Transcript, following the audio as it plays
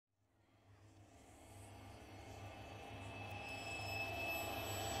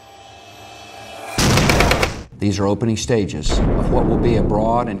These are opening stages of what will be a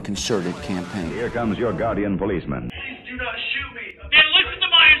broad and concerted campaign. Here comes your guardian policeman. Please do not shoot me. Then listen to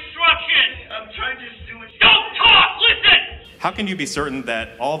my instructions. I'm trying to do it. Don't talk! Listen! How can you be certain that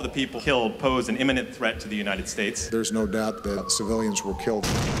all of the people killed pose an imminent threat to the United States? There's no doubt that civilians were killed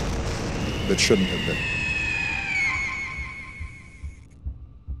that shouldn't have been.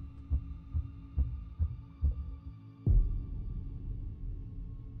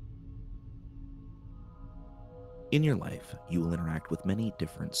 In your life, you will interact with many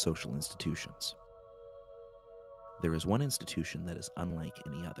different social institutions. There is one institution that is unlike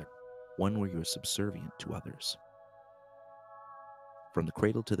any other, one where you are subservient to others. From the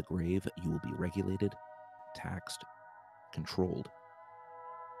cradle to the grave, you will be regulated, taxed, controlled,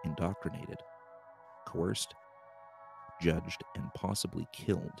 indoctrinated, coerced, judged, and possibly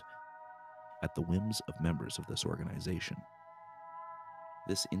killed at the whims of members of this organization.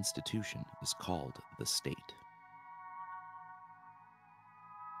 This institution is called the state.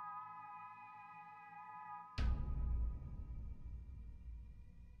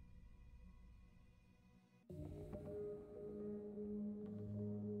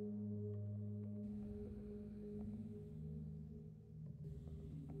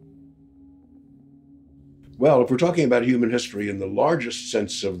 Well, if we're talking about human history in the largest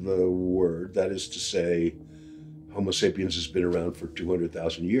sense of the word, that is to say, Homo sapiens has been around for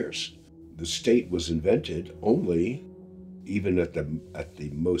 200,000 years. The state was invented only, even at the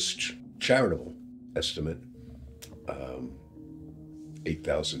most charitable estimate,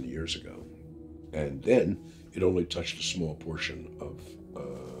 8,000 years ago. And then it only touched a small portion of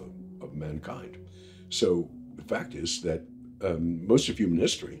mankind. So the fact is that most of human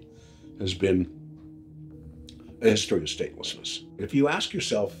history has been a history of statelessness. If you ask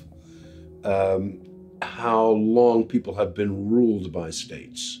yourself how long people have been ruled by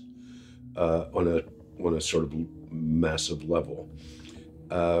states on a sort of massive level,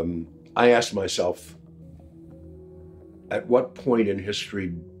 I ask myself, at what point in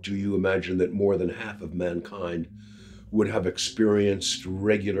history do you imagine that more than half of mankind would have experienced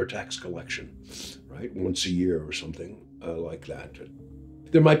regular tax collection, right? Once a year or something like that.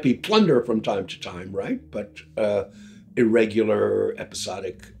 There might be plunder from time to time, right? But irregular,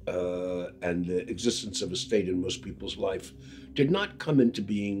 episodic, and the existence of a state in most people's life did not come into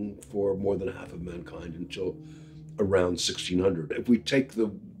being for more than half of mankind until around 1600. If we take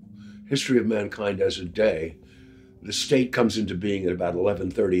the history of mankind as a day, the state comes into being at about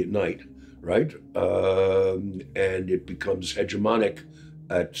 11:30 at night, right? And it becomes hegemonic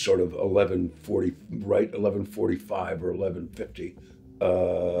at sort of 11:40, right? 11:45 or 11:50.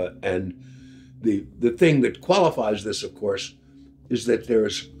 And the thing that qualifies this, of course, is that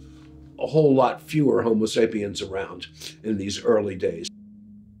there's a whole lot fewer Homo sapiens around in these early days.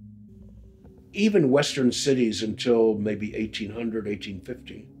 Even Western cities until maybe 1800,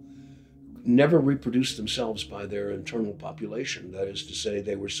 1850, never reproduced themselves by their internal population. That is to say,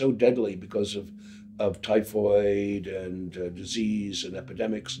 they were so deadly because of typhoid and disease and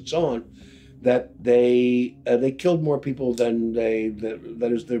epidemics and so on, that they killed more people than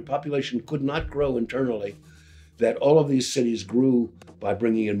that is, their population could not grow internally, that all of these cities grew by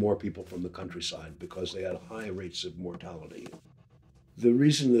bringing in more people from the countryside because they had high rates of mortality. The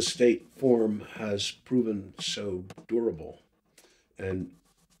reason the state form has proven so durable and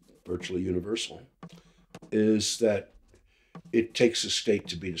virtually universal is that it takes a state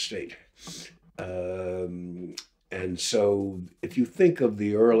to beat a state. And so if you think of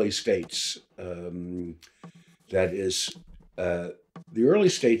the early states, that is, the early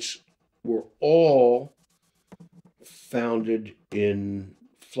states were all founded in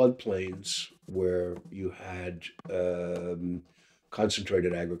floodplains where you had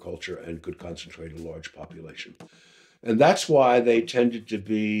concentrated agriculture and could concentrate a large population. And that's why they tended to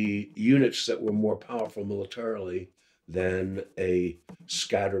be units that were more powerful militarily than a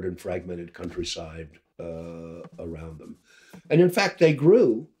scattered and fragmented countryside around them. And in fact, they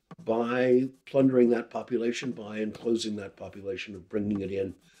grew by plundering that population, by enclosing that population, of bringing it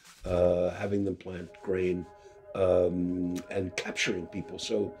in, having them plant grain, and capturing people.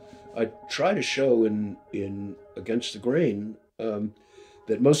 So I try to show in Against the Grain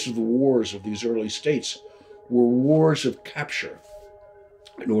that most of the wars of these early states were wars of capture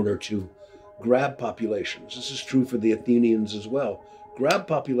in order to grab populations. This is true for the Athenians as well. Grab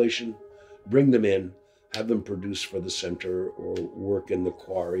population, bring them in, have them produce for the center or work in the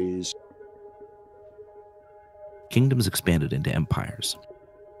quarries. Kingdoms expanded into empires.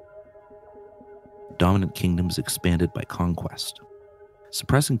 Dominant kingdoms expanded by conquest,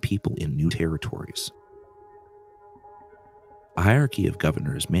 suppressing people in new territories. A hierarchy of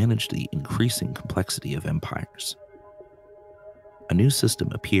governors managed the increasing complexity of empires. A new system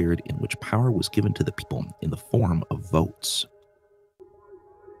appeared in which power was given to the people in the form of votes.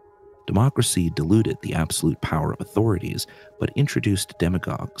 Democracy diluted the absolute power of authorities, but introduced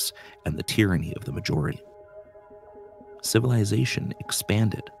demagogues and the tyranny of the majority. Civilization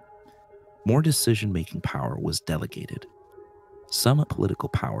expanded. More decision-making power was delegated. Some political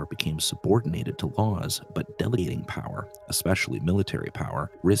power became subordinated to laws, but delegating power, especially military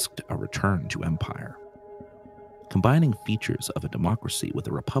power, risked a return to empire. Combining features of a democracy with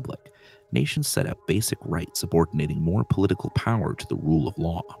a republic, nations set up basic rights subordinating more political power to the rule of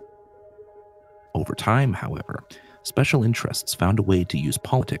law. Over time, however, special interests found a way to use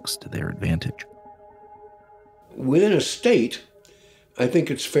politics to their advantage. Within a state, I think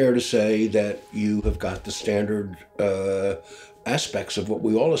it's fair to say that you have got the standard aspects of what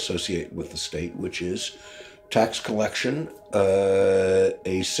we all associate with the state, which is tax collection,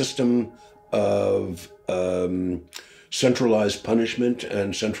 a system of centralized punishment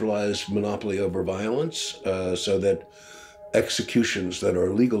and centralized monopoly over violence, so that executions that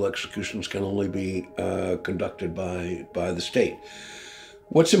are legal executions can only be conducted by the state.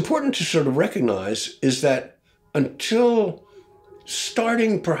 What's important to sort of recognize is that until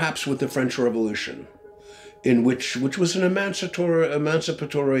starting perhaps with the French Revolution, which was an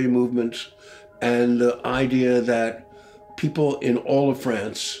emancipatory movement, and the idea that people in all of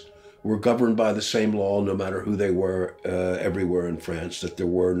France were governed by the same law no matter who they were everywhere in France, that there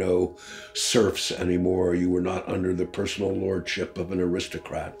were no serfs anymore. You were not under the personal lordship of an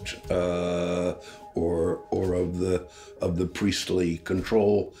aristocrat or of the priestly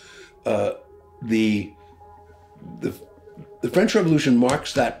control. The French Revolution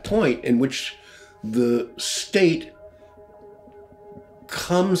marks that point in which the state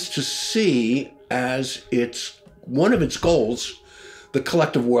comes to see as one of its goals the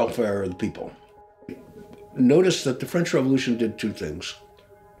collective welfare of the people. Notice that the French Revolution did two things.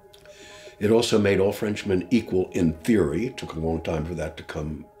 It also made all Frenchmen equal in theory. It took a long time for that to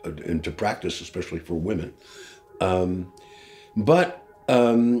come into practice, especially for women. But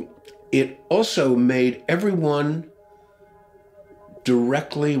it also made everyone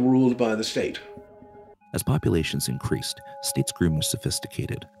directly ruled by the state. As populations increased, states grew more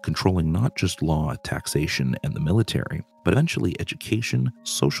sophisticated, controlling not just law, taxation, and the military, but eventually education,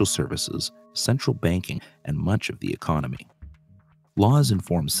 social services, central banking, and much of the economy. Laws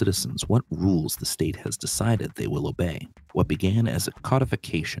inform citizens what rules the state has decided they will obey. What began as a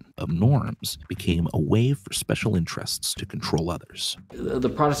codification of norms became a way for special interests to control others. The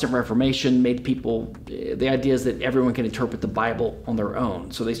Protestant Reformation made people, the idea is that everyone can interpret the Bible on their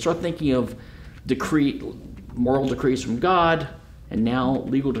own. So they start thinking of moral decrees from God, and now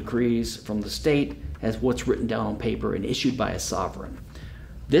legal decrees from the state as what's written down on paper and issued by a sovereign.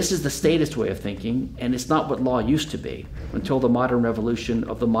 This is the statist way of thinking, and it's not what law used to be until the modern revolution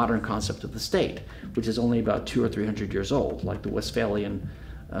of the modern concept of the state, which is only about 200 or 300 years old, like the Westphalian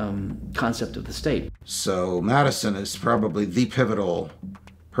concept of the state. So Madison is probably the pivotal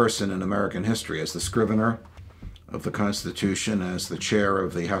person in American history as the scrivener of the Constitution, as the chair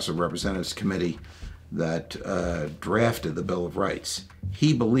of the House of Representatives committee that drafted the Bill of Rights.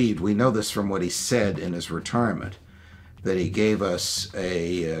 He believed, we know this from what he said in his retirement, that he gave us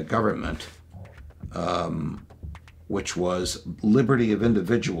a government which was liberty of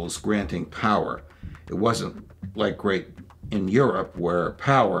individuals granting power. It wasn't like in Europe where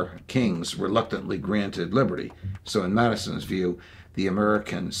power, kings reluctantly granted liberty. So in Madison's view, the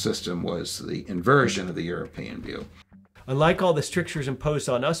American system was the inversion of the European view. Unlike all the strictures imposed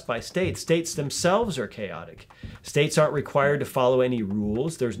on us by states, states themselves are chaotic. States aren't required to follow any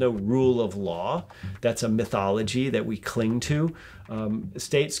rules. There's no rule of law. That's a mythology that we cling to.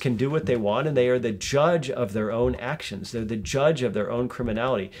 States can do what they want, and they are the judge of their own actions. They're the judge of their own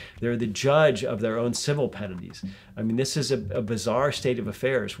criminality. They're the judge of their own civil penalties. I mean, this is a bizarre state of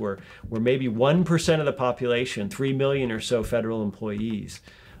affairs where maybe 1% of the population, 3 million or so federal employees,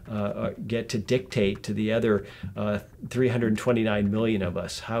 get to dictate to the other 329 million of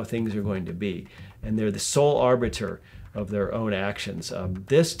us how things are going to be. And they're the sole arbiter of their own actions.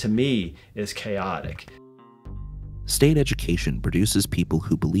 This, to me, is chaotic. State education produces people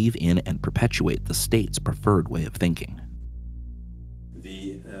who believe in and perpetuate the state's preferred way of thinking.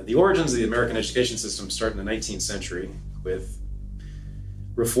 The origins of the American education system start in the 19th century with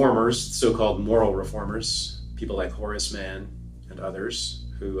reformers, so-called moral reformers, people like Horace Mann and others,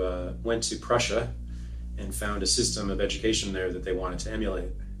 who went to Prussia and found a system of education there that they wanted to emulate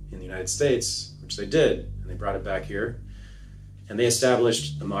in the United States, which they did, and they brought it back here. And they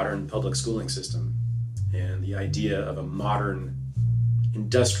established the modern public schooling system. and the idea of a modern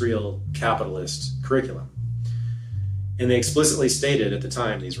industrial capitalist curriculum. And they explicitly stated at the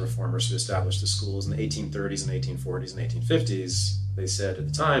time, these reformers who established the schools in the 1830s and 1840s and 1850s, they said at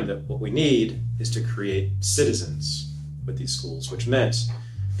the time that what we need is to create citizens with these schools, which meant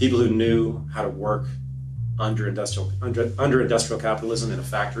people who knew how to work under industrial capitalism in a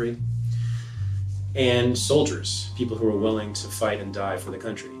factory, and soldiers, people who were willing to fight and die for the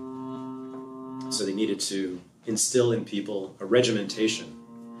country. So they needed to instill in people a regimentation,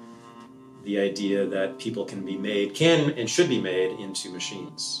 the idea that people can and should be made into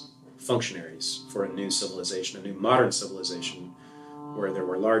machines, functionaries for a new civilization, a new modern civilization, where there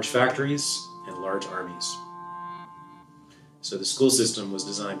were large factories and large armies. So the school system was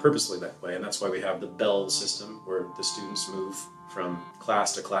designed purposely that way, and that's why we have the bell system, where the students move from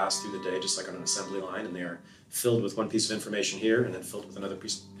class to class through the day, just like on an assembly line, and they are filled with one piece of information here and then filled with another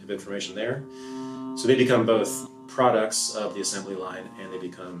piece of information there. So they become both products of the assembly line and they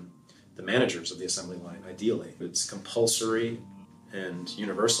become the managers of the assembly line, ideally. It's compulsory and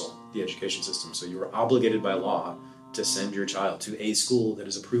universal, the education system. So you are obligated by law to send your child to a school that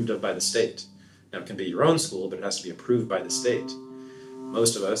is approved of by the state. Now, it can be your own school, but it has to be approved by the state.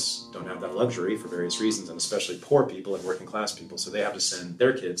 Most of us don't have that luxury for various reasons, and especially poor people and working class people, so they have to send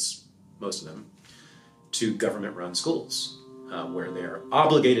their kids, most of them, to government-run schools, where they are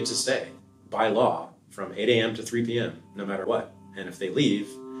obligated to stay by law from 8 a.m. to 3 p.m., no matter what. And if they leave,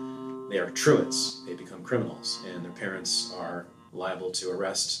 they are truants. They become criminals, and their parents are liable to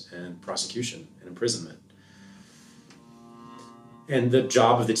arrest and prosecution and imprisonment. And the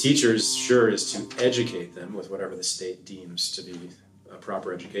job of the teachers, sure, is to educate them with whatever the state deems to be a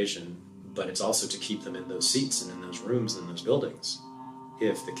proper education, but it's also to keep them in those seats and in those rooms and in those buildings.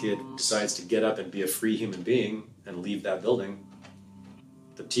 If the kid decides to get up and be a free human being and leave that building,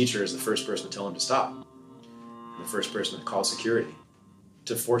 the teacher is the first person to tell him to stop, and the first person to call security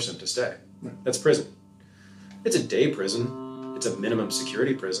to force him to stay. That's prison. It's a day prison. It's a minimum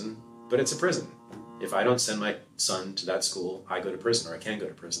security prison, but it's a prison. If I don't send my son to that school, I go to prison, or I can go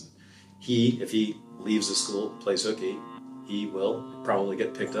to prison. If he leaves the school, plays hooky, he will probably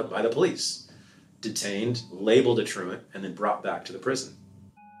get picked up by the police, detained, labeled a truant, and then brought back to the prison.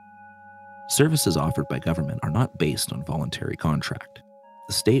 Services offered by government are not based on voluntary contract.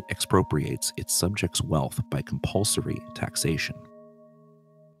 The state expropriates its subjects' wealth by compulsory taxation.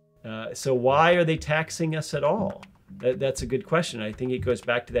 So why are they taxing us at all? That's a good question. I think it goes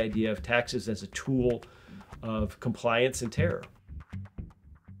back to the idea of taxes as a tool of compliance and terror.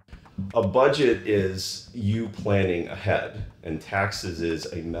 A budget is you planning ahead, and taxes is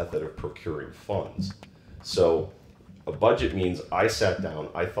a method of procuring funds. So a budget means I sat down,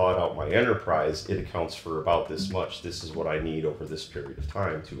 I thought out my enterprise, it accounts for about this much. This is what I need over this period of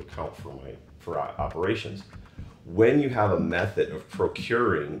time to account for operations. When you have a method of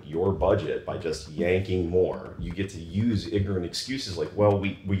procuring your budget by just yanking more, you get to use ignorant excuses like, well,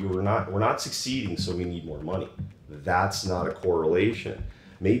 we're not succeeding, so we need more money. That's not a correlation.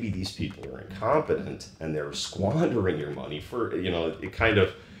 Maybe these people are incompetent and they're squandering your money for,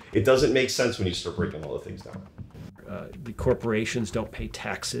 it doesn't make sense when you start breaking all the things down. The corporations don't pay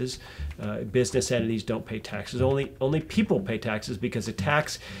taxes. Business entities don't pay taxes. Only people pay taxes, because a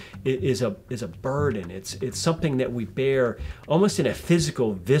tax is a burden. It's something that we bear almost in a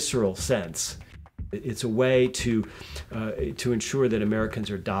physical, visceral sense. It's a way to ensure that Americans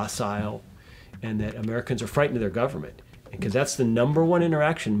are docile and that Americans are frightened of their government. Because that's the number one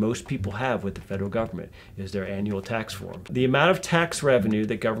interaction most people have with the federal government, is their annual tax form. The amount of tax revenue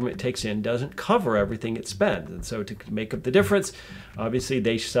that government takes in doesn't cover everything it spends. And so to make up the difference, obviously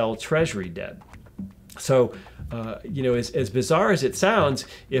they sell treasury debt. So, as bizarre as it sounds,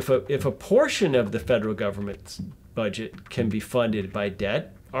 if a portion of the federal government's budget can be funded by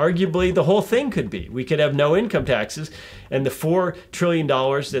debt, arguably the whole thing could be. We could have no income taxes, and the $4 trillion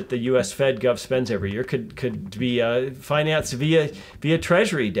that the U.S. Fed Gov spends every year could be financed via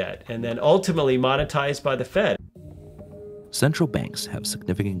treasury debt, and then ultimately monetized by the Fed. Central banks have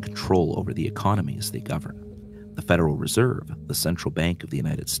significant control over the economies they govern. The Federal Reserve, the central bank of the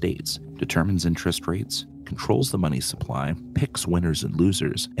United States, determines interest rates, controls the money supply, picks winners and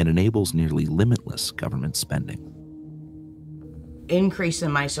losers, and enables nearly limitless government spending. Increase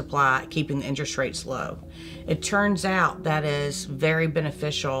in money supply, keeping the interest rates low. It turns out that is very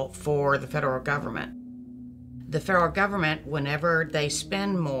beneficial for the federal government. The federal government, whenever they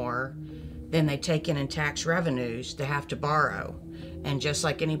spend more than they take in tax revenues, they have to borrow. And just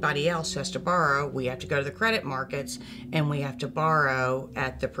like anybody else who has to borrow, we have to go to the credit markets and we have to borrow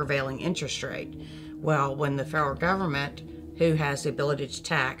at the prevailing interest rate. Well, when the federal government who has the ability to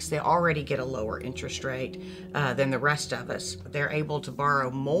tax, they already get a lower interest rate than the rest of us. They're able to borrow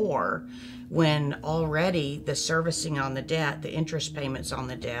more when already the servicing on the debt, the interest payments on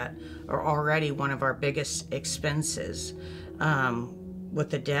the debt, are already one of our biggest expenses. With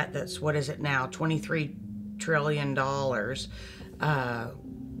the debt that's, what is it now, $23 trillion.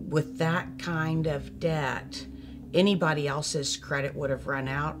 With that kind of debt, anybody else's credit would have run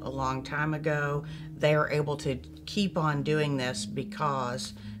out a long time ago. They are able to keep on doing this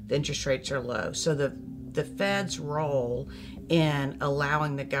because the interest rates are low. So the Fed's role in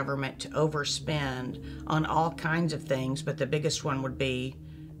allowing the government to overspend on all kinds of things, but the biggest one would be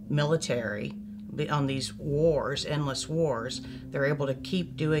military, on these wars, endless wars. They're able to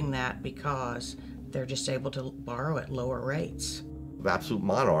keep doing that because they're just able to borrow at lower rates. Absolute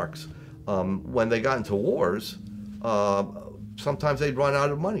monarchs, when they got into wars, sometimes they'd run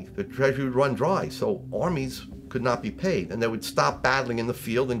out of money. The treasury would run dry, so armies could not be paid, and they would stop battling in the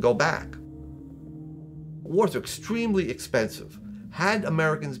field and go back. Wars are extremely expensive. Had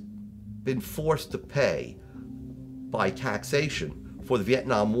Americans been forced to pay by taxation for the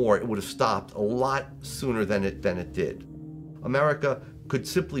Vietnam War, it would have stopped a lot sooner than it did. America could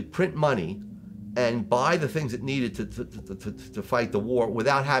simply print money and buy the things it needed to fight the war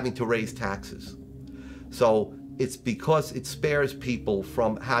without having to raise taxes. So it's because it spares people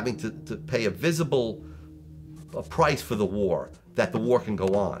from having to pay a visible price for the war that the war can go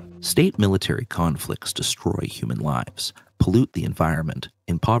on. State-military conflicts destroy human lives, pollute the environment,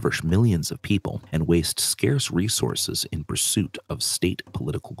 impoverish millions of people, and waste scarce resources in pursuit of state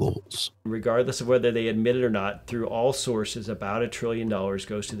political goals. Regardless of whether they admit it or not, through all sources, about $1 trillion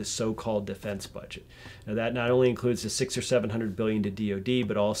goes to the so-called defense budget. Now, that not only includes the $600 or $700 billion to DOD,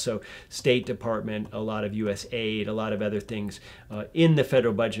 but also State Department, a lot of U.S. aid, a lot of other things in the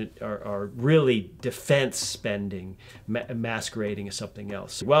federal budget are really defense spending, masquerading as something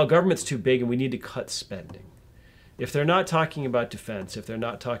else. Well, government's too big and we need to cut spending. If they're not talking about defense, if they're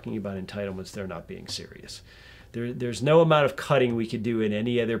not talking about entitlements, they're not being serious. There's no amount of cutting we could do in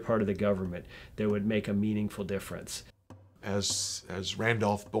any other part of the government that would make a meaningful difference. As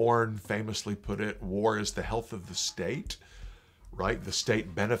Randolph Bourne famously put it, war is the health of the state, right? The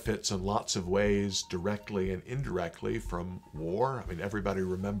state benefits in lots of ways, directly and indirectly, from war. I mean, everybody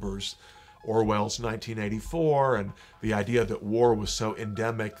remembers Orwell's 1984 and the idea that war was so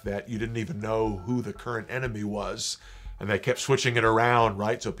endemic that you didn't even know who the current enemy was, and they kept switching it around,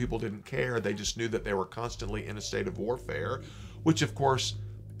 right? So people didn't care. They just knew that they were constantly in a state of warfare, which of course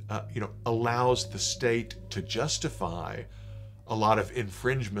allows the state to justify a lot of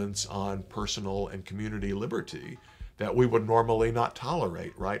infringements on personal and community liberty that we would normally not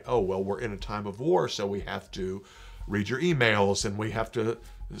tolerate, right? Oh, well, we're in a time of war, so we have to read your emails and we have to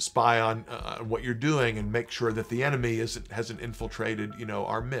spy on what you're doing and make sure that the enemy hasn't infiltrated,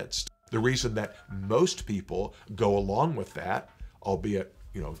 our midst. The reason that most people go along with that, albeit,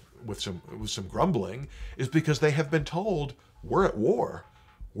 with some grumbling, is because they have been told we're at war.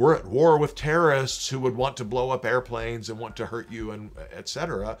 We're at war with terrorists who would want to blow up airplanes and want to hurt you, and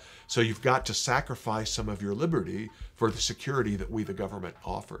etc. So you've got to sacrifice some of your liberty for the security that we, the government,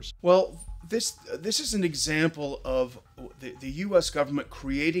 offers. Well, this is an example of the U.S. government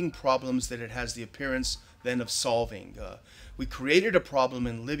creating problems that it has the appearance then of solving. We created a problem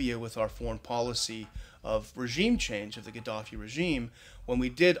in Libya with our foreign policy of regime change, of the Gaddafi regime. When we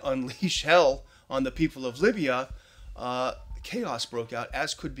did unleash hell on the people of Libya, chaos broke out,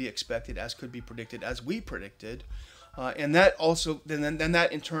 as could be expected, as could be predicted, as we predicted. And that also, then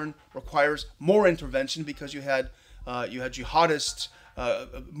that in turn requires more intervention, because you had jihadists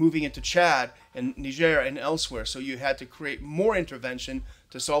moving into Chad and Niger and elsewhere. So you had to create more intervention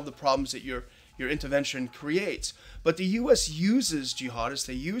to solve the problems that your intervention creates. But the U.S. uses jihadists,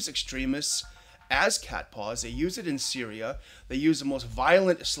 they use extremists as cat paws. They use it in Syria. They use the most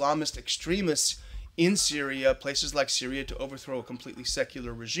violent Islamist extremists in Syria, places like Syria, to overthrow a completely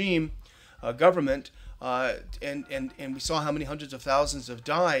secular regime, government, and we saw how many hundreds of thousands have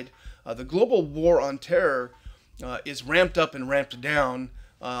died. The global war on terror is ramped up and ramped down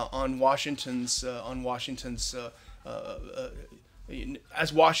on Washington's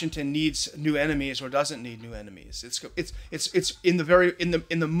as Washington needs new enemies or doesn't need new enemies. It's in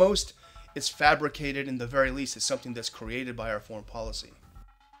the most, it's fabricated in the very least. It's something that's created by our foreign policy.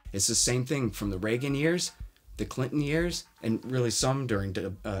 It's the same thing from the Reagan years, the Clinton years, and really some during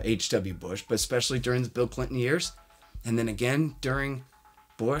H.W. Bush, but especially during the Bill Clinton years. And then again during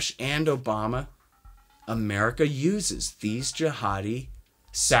Bush and Obama, America uses these jihadi,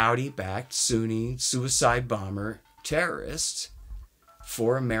 Saudi-backed Sunni suicide bomber terrorists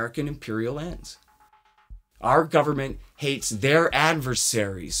for American imperial ends. Our government hates their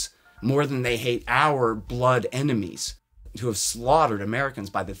adversaries more than they hate our blood enemies who have slaughtered Americans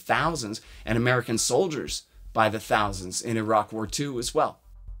by the thousands and American soldiers by the thousands in Iraq War II as well.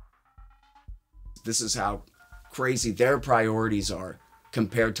 This is how crazy their priorities are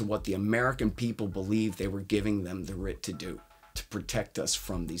compared to what the American people believe they were giving them the writ to do, to protect us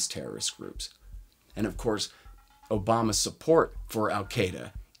from these terrorist groups. And of course, Obama's support for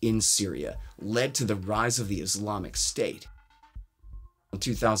al-Qaeda in Syria led to the rise of the Islamic State. In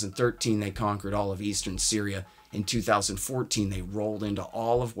 2013, they conquered all of eastern Syria. In 2014, they rolled into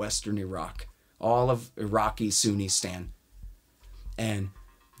all of western Iraq, all of Iraqi Sunnistan. And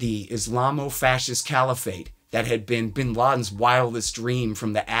the Islamo-fascist caliphate that had been bin Laden's wildest dream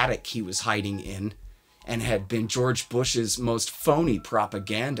from the attic he was hiding in, and had been George Bush's most phony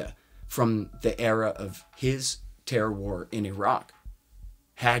propaganda from the era of his terror war in Iraq,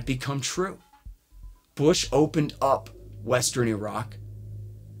 had become true. Bush opened up western Iraq,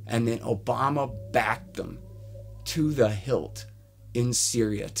 and then Obama backed them to the hilt in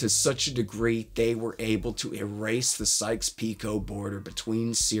Syria to such a degree they were able to erase the Sykes-Picot border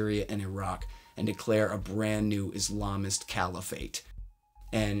between Syria and Iraq and declare a brand new Islamist caliphate.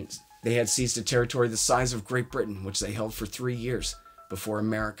 And they had seized a territory the size of Great Britain, which they held for 3 years before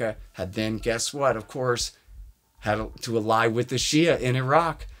America had then, guess what, of course, had to ally with the Shia in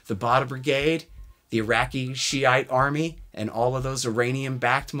Iraq, the Badr Brigade, the Iraqi Shiite army, and all of those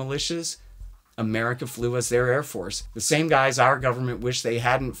Iranian-backed militias. America flew as their air force. The same guys our government wished they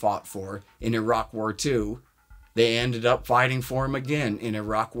hadn't fought for in Iraq War II, they ended up fighting for them again in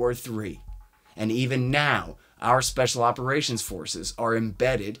Iraq War III. And even now, our special operations forces are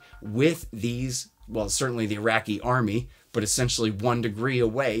embedded with these, well, certainly the Iraqi army, but essentially 1 degree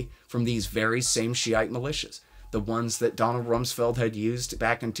away from these very same Shiite militias. The ones that Donald Rumsfeld had used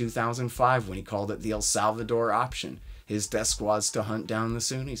back in 2005 when he called it the El Salvador option. His death squads to hunt down the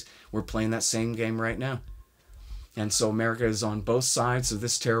Sunnis. We're playing that same game right now. And so America is on both sides of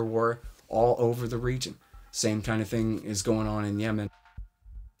this terror war all over the region. Same kind of thing is going on in Yemen.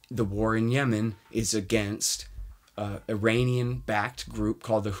 The war in Yemen is against an Iranian-backed group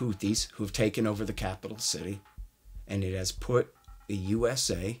called the Houthis, who have taken over the capital city. And it has put the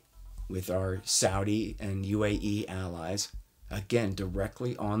USA, with our Saudi and UAE allies, again,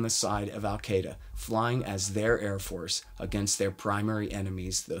 directly on the side of al-Qaeda, flying as their air force against their primary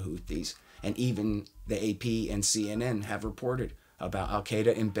enemies, the Houthis. And even the AP and CNN have reported about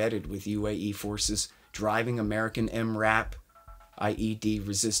al-Qaeda embedded with UAE forces driving American MRAP,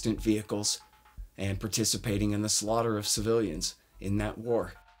 IED-resistant vehicles, and participating in the slaughter of civilians in that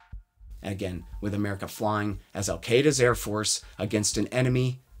war. Again, with America flying as al-Qaeda's air force against an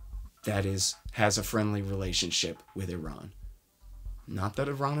enemy that has a friendly relationship with Iran. Not that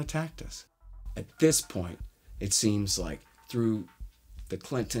Iran attacked us. At this point, it seems like through the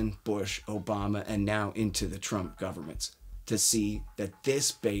Clinton, Bush, Obama, and now into the Trump governments, to see that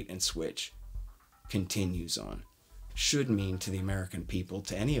this bait and switch continues on should mean to the American people,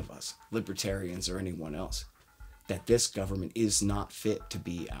 to any of us, libertarians or anyone else, that this government is not fit to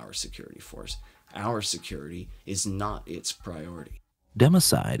be our security force. Our security is not its priority.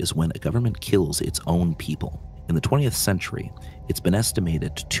 Democide is when a government kills its own people. In the 20th century, it's been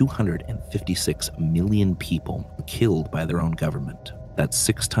estimated 256 million people were killed by their own government. That's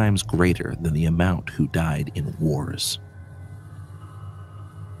 6 times greater than the amount who died in wars.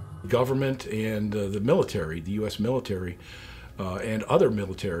 Government and the military, the U.S. military, and other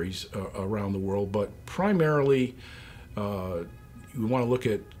militaries around the world, but primarily you want to look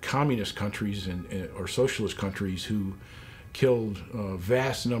at communist countries or socialist countries who killed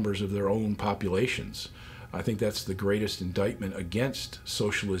vast numbers of their own populations. I think that's the greatest indictment against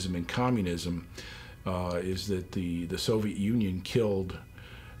socialism and communism, is that the Soviet Union killed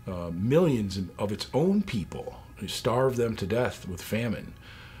millions of its own people, starved them to death with famine.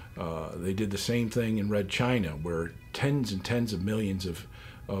 They did the same thing in Red China, where tens and tens of millions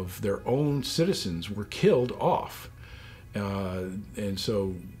of their own citizens were killed off. And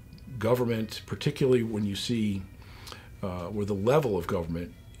so government, particularly when you see where the level of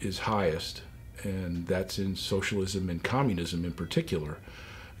government is highest, and that's in socialism and communism in particular.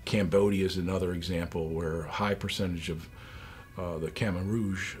 Cambodia is another example where a high percentage of the Khmer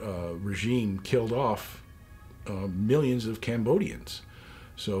Rouge regime killed off millions of Cambodians.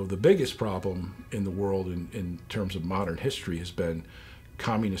 So the biggest problem in the world in terms of modern history has been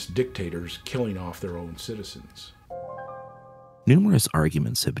communist dictators killing off their own citizens. Numerous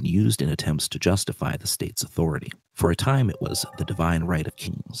arguments have been used in attempts to justify the state's authority. For a time, it was the divine right of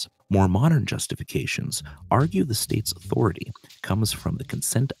kings. More modern justifications argue the state's authority comes from the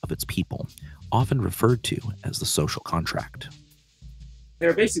consent of its people, often referred to as the social contract. There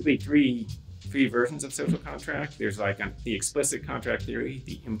are basically three versions of social contract. There's like the explicit contract theory,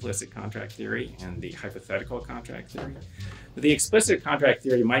 the implicit contract theory, and the hypothetical contract theory. But the explicit contract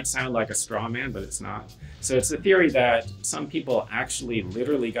theory might sound like a straw man, but it's not. So it's the theory that some people actually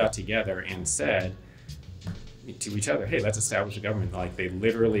literally got together and said to each other, hey, let's establish a government. Like they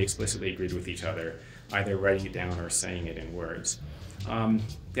literally explicitly agreed with each other, either writing it down or saying it in words.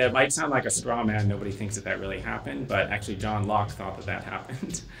 That might sound like a straw man. Nobody thinks that really happened, but actually John Locke thought that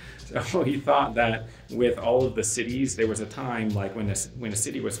happened. So he thought that with all of the cities, there was a time like when a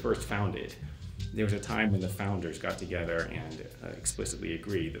city was first founded, there was a time when the founders got together and explicitly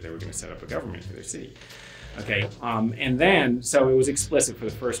agreed that they were going to set up a government for their city. Okay, and then, so it was explicit for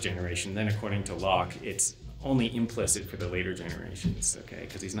the first generation. Then according to Locke, it's only implicit for the later generations, okay,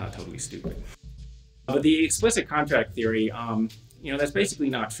 because he's not totally stupid. But the explicit contract theory, that's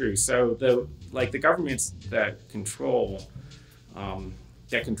basically not true. So the governments that control,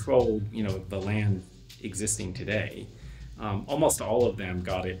 the land existing today, almost all of them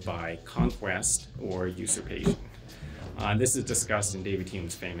got it by conquest or usurpation. This is discussed in David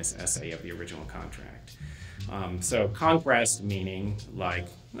Hume's famous essay of the original contract. So conquest meaning like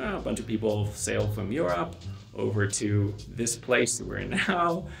a bunch of people sail from Europe over to this place that we're in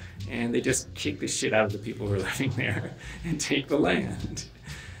now, and they just kick the shit out of the people who are living there and take the land.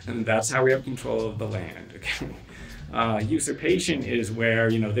 And that's how we have control of the land, okay? Usurpation is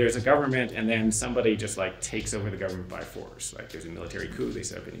where, there's a government and then somebody just like takes over the government by force. Like there's a military coup, they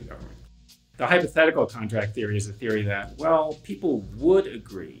set up a new government. The hypothetical contract theory is a theory that, well, people would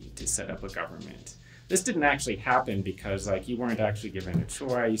agree to set up a government. This didn't actually happen because you weren't actually given a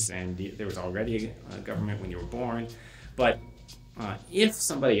choice and there was already a government when you were born. But if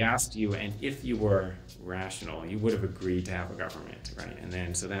somebody asked you and if you were rational, you would have agreed to have a government, right? And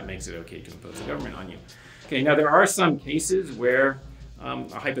then, so that makes it okay to impose a government on you. Okay, now there are some cases where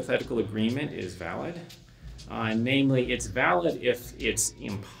a hypothetical agreement is valid. Namely, it's valid if it's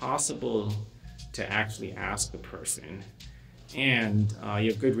impossible to actually ask the person and you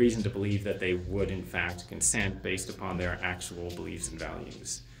have good reason to believe that they would in fact consent based upon their actual beliefs and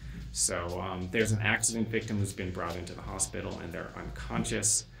values. So there's an accident victim who's been brought into the hospital and they're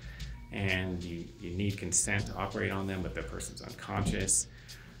unconscious, and you need consent to operate on them, but the person's unconscious.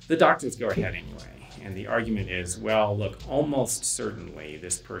 The doctors go ahead anyway, and the argument is, well, look, almost certainly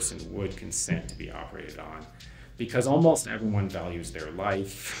this person would consent to be operated on because almost everyone values their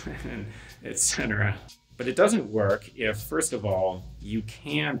life, and etc. But it doesn't work if, first of all, you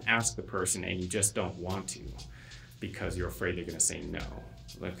can ask the person and you just don't want to because you're afraid they're going to say no.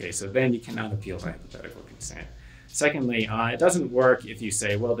 Okay, so then you cannot appeal to hypothetical consent. Secondly, it doesn't work if you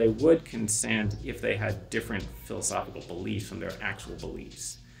say, well, they would consent if they had different philosophical beliefs from their actual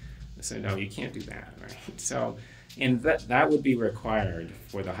beliefs. So no, you can't do that, right? So, and that would be required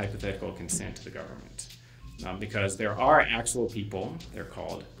for the hypothetical consent to the government. Because there are actual people, they're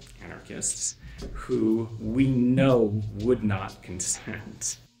called anarchists, who we know would not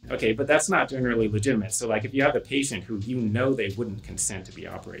consent. Okay, but that's not generally legitimate. So if you have a patient who they wouldn't consent to be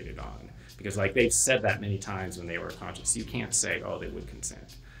operated on, because they've said that many times when they were conscious, you can't say, oh, they would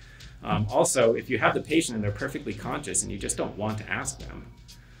consent. Also, if you have the patient and they're perfectly conscious and you just don't want to ask them,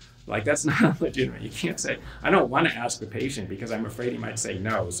 that's not legitimate. You can't say, I don't want to ask the patient because I'm afraid he might say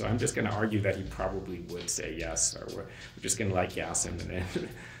no, so I'm just going to argue that he probably would say yes, or we're just going to gas him and then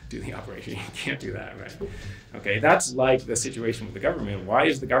do the operation. You can't do that, right? Okay, that's the situation with the government. Why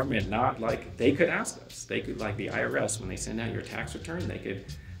is the government not they could ask us. They could, the IRS, when they send out your tax return, they could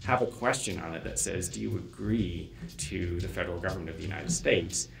have a question on it that says, do you agree to the federal government of the United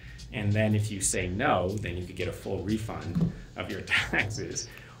States? And then if you say no, then you could get a full refund of your taxes.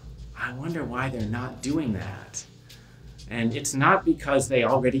 I wonder why they're not doing that. And it's not because they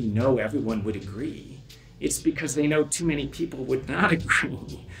already know everyone would agree. It's because they know too many people would not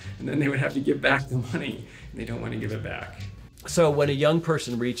agree. And then they would have to give back the money, and they don't want to give it back. So when a young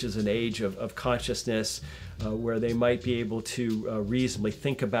person reaches an age of consciousness where they might be able to reasonably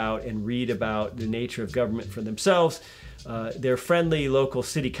think about and read about the nature of government for themselves, their friendly local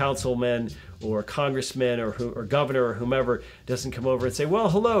city councilman or congressman or governor or whomever doesn't come over and say, well,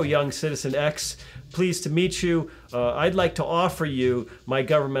 hello, young citizen X, pleased to meet you. I'd like to offer you my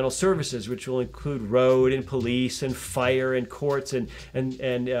governmental services, which will include road and police and fire and courts and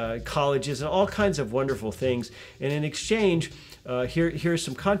colleges and all kinds of wonderful things. And in exchange, here's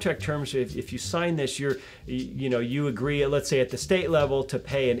some contract terms. If you sign this, you agree, let's say at the state level, to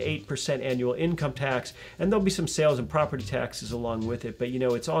pay an 8% annual income tax, and there'll be some sales and property taxes along with it, but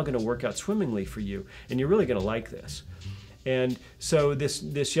it's all going to work out swimmingly for you, and you're really going to like this. And so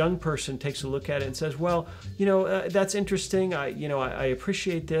this young person takes a look at it and says, well, that's interesting. I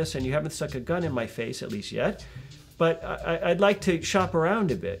appreciate this, and you haven't stuck a gun in my face, at least yet, but I'd like to shop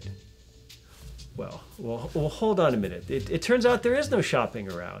around a bit. Well, hold on a minute. It turns out there is no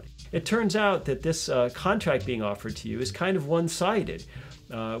shopping around. It turns out that this contract being offered to you is kind of one-sided.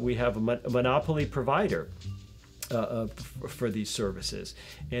 We have a monopoly provider for these services.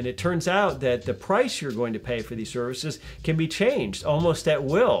 And it turns out that the price you're going to pay for these services can be changed almost at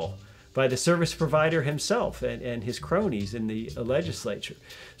will by the service provider himself and his cronies in the legislature.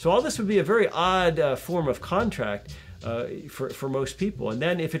 So all this would be a very odd form of contract for most people. And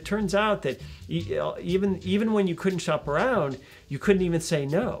then if it turns out that even when you couldn't shop around, you couldn't even say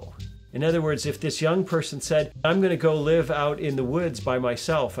no. In other words, if this young person said, I'm going to go live out in the woods by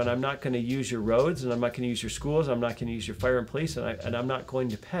myself, and I'm not going to use your roads, and I'm not going to use your schools, I'm not going to use your fire and police, and I'm not going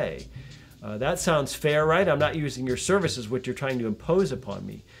to pay. That sounds fair, right? I'm not using your services, what you're trying to impose upon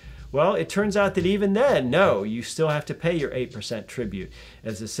me. Well, it turns out that even then, no, you still have to pay your 8% tribute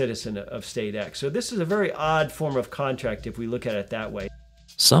as a citizen of State X. So this is a very odd form of contract if we look at it that way.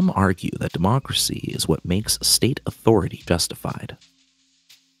 Some argue that democracy is what makes state authority justified.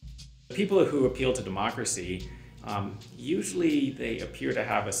 People who appeal to democracy, usually they appear to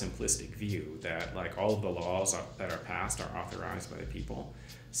have a simplistic view that all of the laws that are passed are authorized by the people.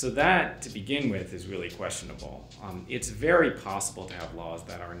 So that, to begin with, is really questionable. It's very possible to have laws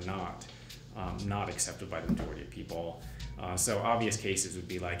that are not accepted by the majority of people. So obvious cases would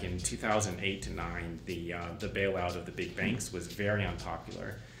be like in 2008 to 9, the bailout of the big banks was very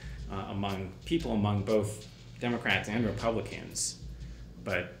unpopular among both Democrats and Republicans,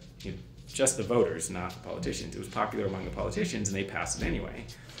 but just the voters, not the politicians. It was popular among the politicians, and they passed it anyway.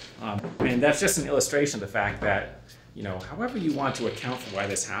 And that's just an illustration of the fact that, however you want to account for why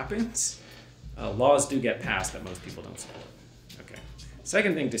this happens, laws do get passed that most people don't support. Okay.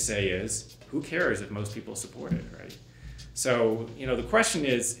 Second thing to say is, who cares if most people support it, right? So, the question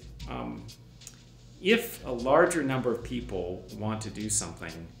is, if a larger number of people want to do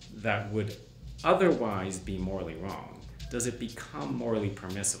something that would otherwise be morally wrong, does it become morally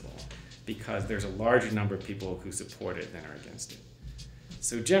permissible because there's a larger number of people who support it than are against it?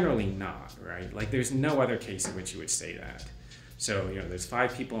 So generally not, right? There's no other case in which you would say that. So, there's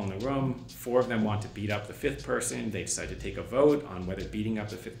 5 people in the room, 4 of them want to beat up the 5th person. They decide to take a vote on whether beating up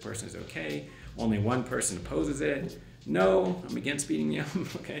the 5th person is okay. Only 1 person opposes it. No, I'm against beating you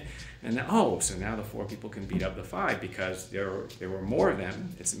up, okay? And then, so now the 4 people can beat up the 5 because there were more of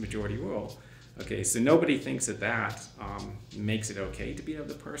them. It's a majority rule. Okay, so nobody thinks that makes it okay to beat up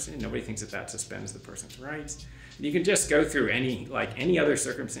the person. Nobody thinks that suspends the person's rights. And you can just go through any other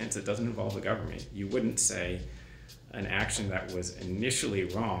circumstance that doesn't involve the government. You wouldn't say an action that was initially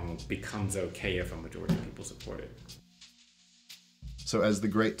wrong becomes okay if a majority of people support it. So as the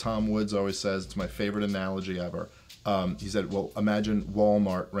great Tom Woods always says, it's my favorite analogy ever. He said, well, imagine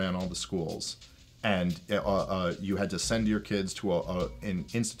Walmart ran all the schools, and you had to send your kids to an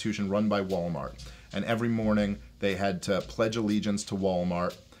institution run by Walmart. And every morning they had to pledge allegiance to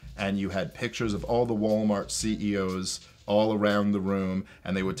Walmart, and you had pictures of all the Walmart CEOs all around the room,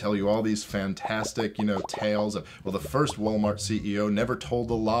 and they would tell you all these fantastic, tales of, well, the first Walmart CEO never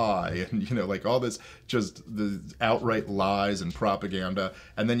told a lie, and, all this, just the outright lies and propaganda.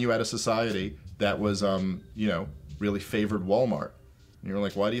 And then you had a society that was, really favored Walmart. And you're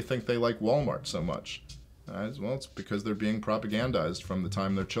like, why do you think they like Walmart so much? Well, it's because they're being propagandized from the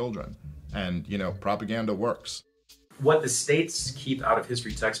time they're children. And, propaganda works. What the states keep out of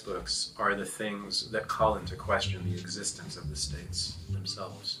history textbooks are the things that call into question the existence of the states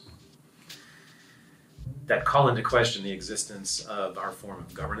themselves. That call into question the existence of our form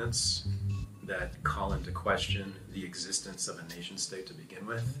of governance, that call into question the existence of a nation state to begin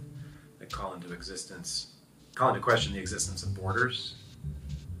with, that call into question the existence of borders,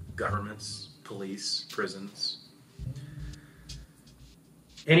 governments, police, prisons.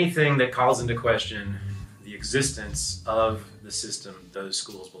 Anything that calls into question the existence of the system those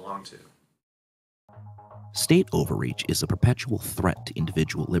schools belong to. State overreach is a perpetual threat to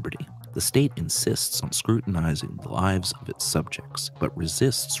individual liberty. The state insists on scrutinizing the lives of its subjects, but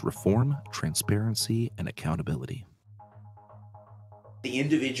resists reform, transparency, and accountability. The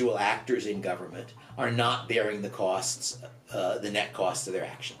individual actors in government are not bearing the costs, the net costs of their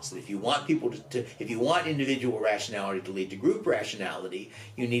actions. So if you want people if you want individual rationality to lead to group rationality,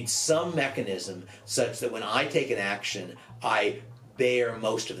 you need some mechanism such that when I take an action, I bear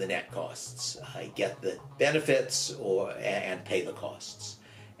most of the net costs. I get the benefits and pay the costs.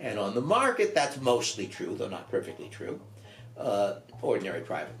 And on the market, that's mostly true, though not perfectly true, ordinary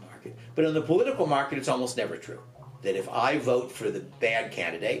private market. But in the political market, it's almost never true. That if I vote for the bad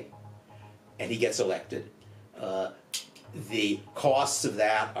candidate and he gets elected, the costs of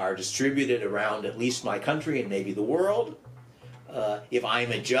that are distributed around at least my country and maybe the world. If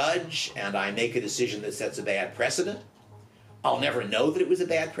I'm a judge and I make a decision that sets a bad precedent, I'll never know that it was a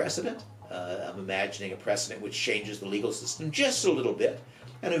bad precedent. I'm imagining a precedent which changes the legal system just a little bit,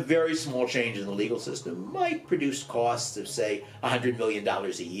 and a very small change in the legal system might produce costs of, say, $100 million a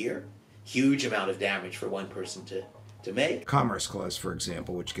year. Huge amount of damage for one person to make. Commerce Clause, for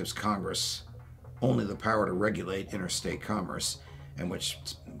example, which gives Congress only the power to regulate interstate commerce, and which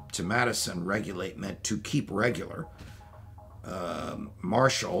to Madison regulate meant to keep regular.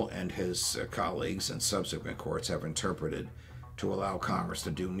 Marshall and his colleagues in subsequent courts have interpreted to allow Congress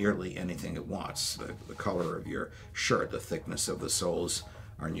to do nearly anything it wants. The color of your shirt, the thickness of the soles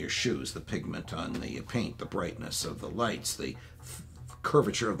on your shoes, the pigment on the paint, the brightness of the lights, the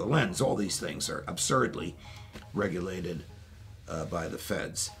curvature of the lens, all these things are absurdly regulated by the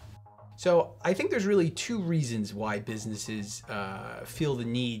feds. So I think there's really two reasons why businesses feel the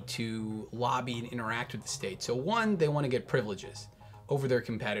need to lobby and interact with the state. So one, they want to get privileges over their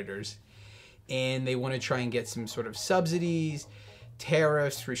competitors, and they want to try and get some sort of subsidies,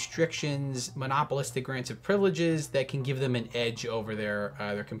 tariffs, restrictions, monopolistic grants of privileges that can give them an edge over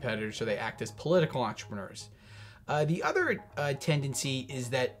their competitors, so they act as political entrepreneurs. The other tendency is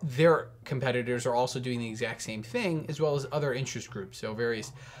that their competitors are also doing the exact same thing, as well as other interest groups, so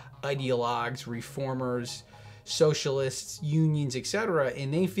various ideologues, reformers, socialists, unions, etc.,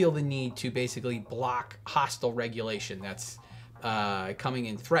 and they feel the need to basically block hostile regulation that's coming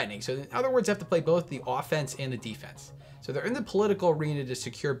in threatening. So in other words, they have to play both the offense and the defense. So they're in the political arena to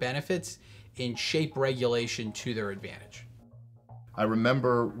secure benefits and shape regulation to their advantage. I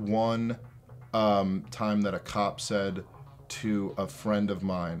remember one time that a cop said to a friend of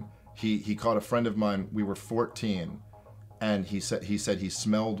mine, he caught a friend of mine, we were 14, and he said he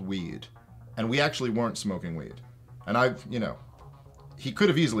smelled weed, and we actually weren't smoking weed. And he could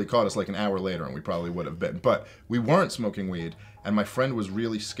have easily caught us like an hour later and we probably would have been, but we weren't smoking weed, and my friend was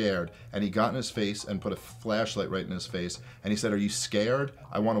really scared, and he got in his face and put a flashlight right in his face, and he said, "Are you scared?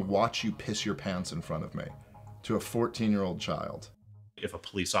 I want to watch you piss your pants in front of me," to a 14-year-old child. If a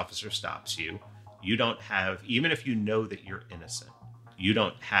police officer stops you, you don't have, even if you know that you're innocent, you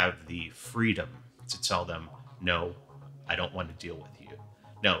don't have the freedom to tell them, "No, I don't want to deal with you."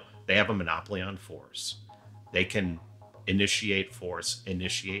 No, they have a monopoly on force. They can initiate force,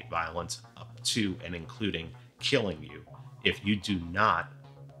 initiate violence up to and including killing you if you do not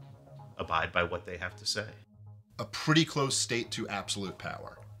abide by what they have to say. A pretty close state to absolute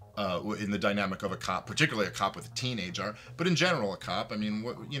power in the dynamic of a cop, particularly a cop with a teenager, but in general a cop. I mean,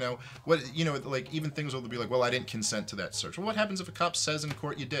 like even things will be like, well, I didn't consent to that search. Well, what happens if a cop says in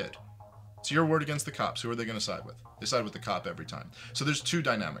court you did? It's your word against the cops. Who are they going to side with? They side with the cop every time. So there's two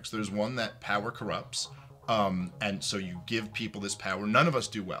dynamics. There's one that power corrupts, and so you give people this power. None of us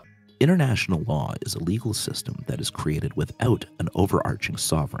do well. International law is a legal system that is created without an overarching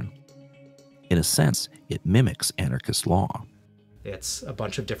sovereign. In a sense, it mimics anarchist law. It's a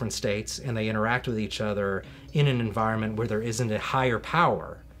bunch of different states, and they interact with each other in an environment where there isn't a higher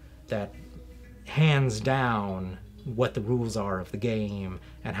power that hands down what the rules are of the game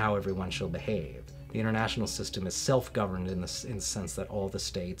and how everyone shall behave. The international system is self-governed in the sense that all the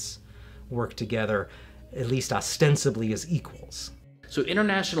states work together, at least ostensibly, as equals. So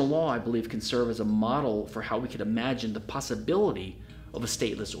international law, I believe, can serve as a model for how we could imagine the possibility of a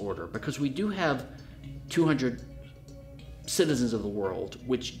stateless order, because we do have 200 citizens of the world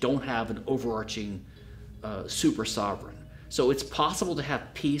which don't have an overarching super sovereign. So it's possible to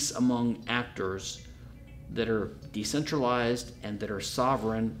have peace among actors that are decentralized and that are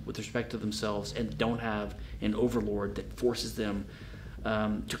sovereign with respect to themselves and don't have an overlord that forces them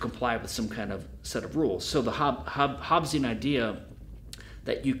to comply with some kind of set of rules. So the Hobbesian idea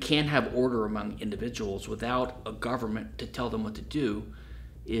that you can have order among individuals without a government to tell them what to do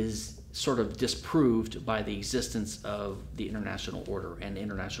is sort of disproved by the existence of the international order and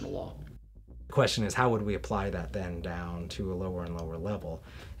international law. The question is, how would we apply that then down to a lower and lower level?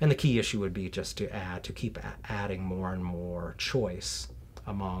 And the key issue would be just to keep adding more and more choice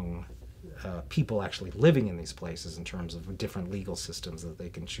among people actually living in these places in terms of different legal systems that they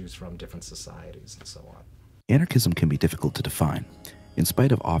can choose from, different societies, and so on. Anarchism can be difficult to define. In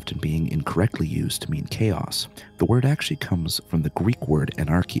spite of often being incorrectly used to mean chaos, the word actually comes from the Greek word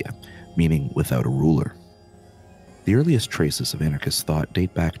anarchia, meaning without a ruler. The earliest traces of anarchist thought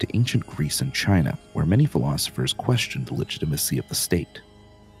date back to ancient Greece and China, where many philosophers questioned the legitimacy of the state.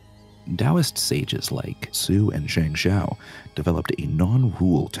 Taoist sages like Su and Zhang Zhao developed a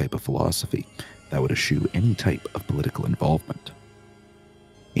non-rule type of philosophy that would eschew any type of political involvement.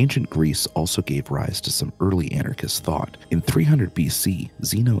 Ancient Greece also gave rise to some early anarchist thought. In 300 BC,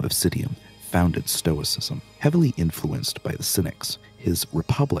 Zeno of Citium founded Stoicism. Heavily influenced by the Cynics, his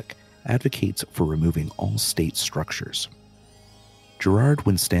Republic advocates for removing all state structures. Gerard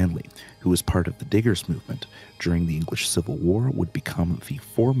Winstanley, who was part of the Diggers movement during the English Civil War, would become the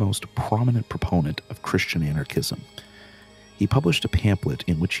foremost prominent proponent of Christian anarchism. He published a pamphlet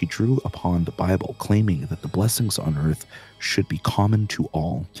in which he drew upon the Bible, claiming that the blessings on earth should be common to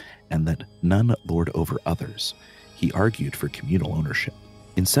all, and that none lord over others. He argued for communal ownership.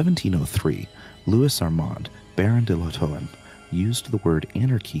 In 1703, Louis Armand, Baron de Lautoin, used the word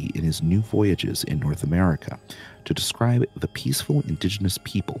anarchy in his New Voyages in North America to describe the peaceful indigenous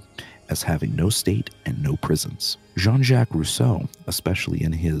people as having no state and no prisons. Jean-Jacques Rousseau, especially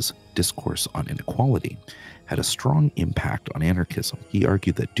in his Discourse on Inequality, had a strong impact on anarchism. He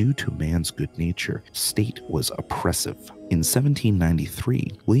argued that due to man's good nature, state was oppressive. In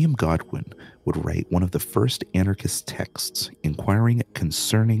 1793, William Godwin would write one of the first anarchist texts inquiring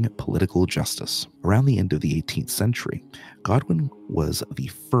concerning political justice. Around the end of the 18th century, Godwin was the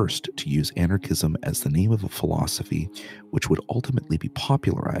first to use anarchism as the name of a philosophy which would ultimately be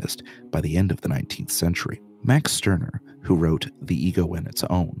popularized by the end of the 19th century. Max Stirner, who wrote The Ego and Its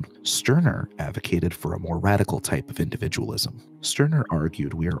Own, Stirner advocated for a more radical type of individualism. Stirner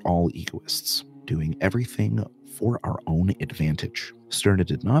argued we are all egoists, doing everything for our own advantage. Stirner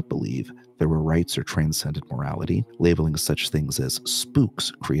did not believe there were rights or transcendent morality, labeling such things as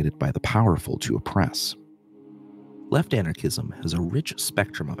spooks created by the powerful to oppress. Left anarchism has a rich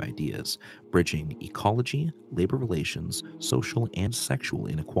spectrum of ideas, bridging ecology, labor relations, social and sexual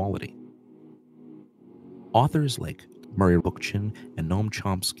inequality. Authors like Murray Bookchin and Noam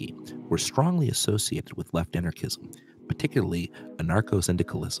Chomsky were strongly associated with left anarchism, particularly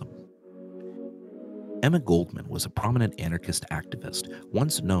anarcho-syndicalism. Emma Goldman was a prominent anarchist activist,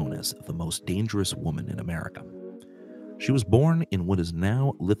 once known as the most dangerous woman in America. She was born in what is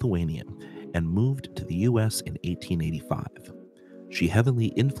now Lithuania and moved to the U.S. in 1885. She heavily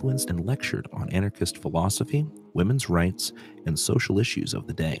influenced and lectured on anarchist philosophy, women's rights, and social issues of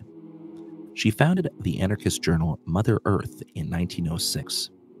the day. She founded the anarchist journal Mother Earth in 1906.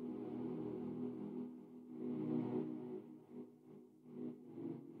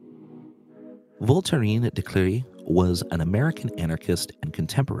 Voltairine de Cleyre was an American anarchist and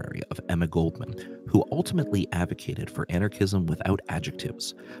contemporary of Emma Goldman, who ultimately advocated for anarchism without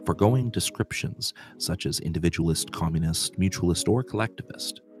adjectives, foregoing descriptions such as individualist, communist, mutualist, or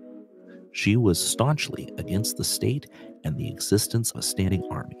collectivist. She was staunchly against the state and the existence of a standing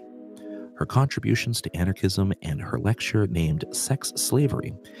army. Her contributions to anarchism and her lecture named Sex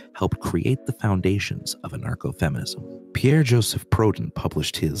Slavery helped create the foundations of anarcho-feminism. Pierre-Joseph Proudhon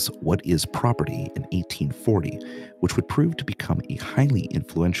published his What is Property in 1840, which would prove to become a highly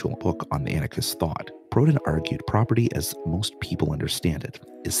influential book on anarchist thought. Proudhon argued property, as most people understand it,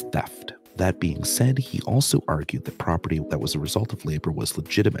 is theft. That being said, he also argued that property that was a result of labor was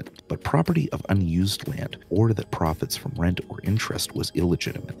legitimate, but property of unused land or that profits from rent or interest was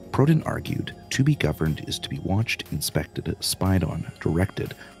illegitimate. Proudhon argued, to be governed is to be watched, inspected, spied on,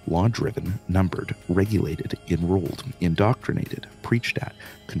 directed, law-driven, numbered, regulated, enrolled, indoctrinated, preached at,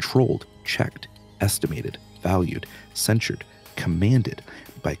 controlled, checked, estimated, valued, censured, commanded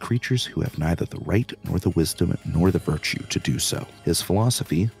by creatures who have neither the right nor the wisdom nor the virtue to do so. His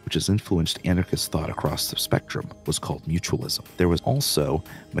philosophy, which has influenced anarchist thought across the spectrum, was called mutualism. There was also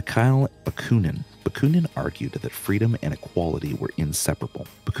Mikhail Bakunin. Bakunin argued that freedom and equality were inseparable.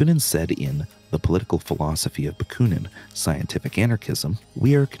 Bakunin said in The Political Philosophy of Bakunin, Scientific Anarchism,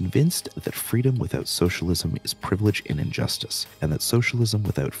 we are convinced that freedom without socialism is privilege and injustice, and that socialism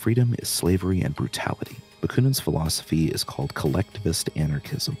without freedom is slavery and brutality. Bakunin's philosophy is called collectivist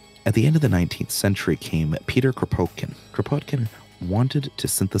anarchism. At the end of the 19th century came Peter Kropotkin. Kropotkin wanted to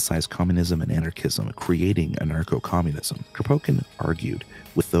synthesize communism and anarchism, creating anarcho-communism. Kropotkin argued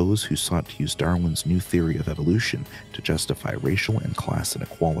with those who sought to use Darwin's new theory of evolution to justify racial and class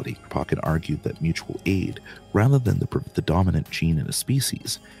inequality. Kropotkin argued that mutual aid, rather than the dominant gene in a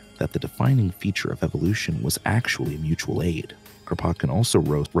species, that the defining feature of evolution was actually mutual aid. Kropotkin also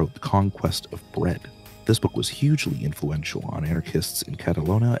wrote The Conquest of Bread. This book was hugely influential on anarchists in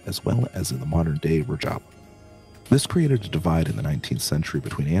Catalonia as well as in the modern-day Rojava. This created a divide in the 19th century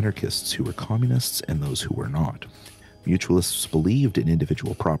between anarchists who were communists and those who were not. Mutualists believed in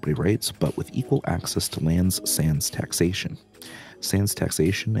individual property rights, but with equal access to lands sans taxation. Sans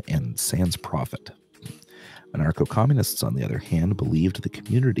taxation and sans profit. Anarcho-communists, on the other hand, believed the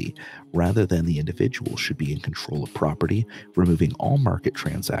community rather than the individual should be in control of property, removing all market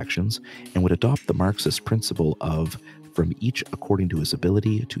transactions, and would adopt the Marxist principle of from each according to his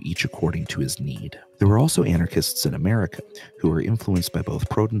ability to each according to his need. There were also anarchists in America who were influenced by both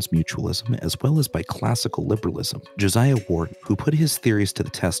Proudhon's mutualism as well as by classical liberalism. Josiah Horton, who put his theories to the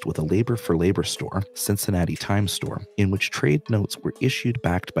test with a labor-for-labor store, Cincinnati Times store, in which trade notes were issued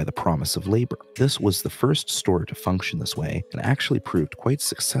backed by the promise of labor. This was the first store to function this way and actually proved quite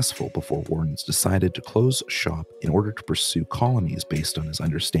successful before Horton decided to close shop in order to pursue colonies based on his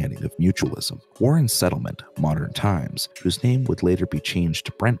understanding of mutualism. Warren's settlement, Modern Times, whose name would later be changed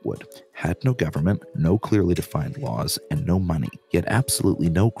to Brentwood, had no government, no clearly defined laws, and no money, yet absolutely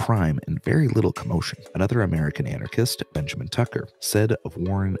no crime and very little commotion. Another American anarchist, Benjamin Tucker, said of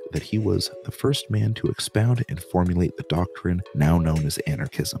Warren that he was the first man to expound and formulate the doctrine now known as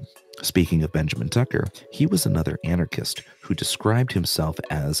anarchism. Speaking of Benjamin Tucker, he was another anarchist who described himself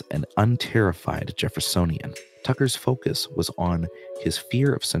as an unterrified Jeffersonian. Tucker's focus was on his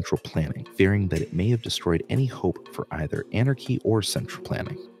fear of central planning, fearing that it may have destroyed any hope for either anarchy or central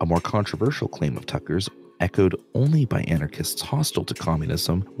planning. A more controversial claim of Tucker's, echoed only by anarchists hostile to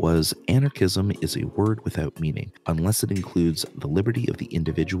communism, was anarchism is a word without meaning, unless it includes the liberty of the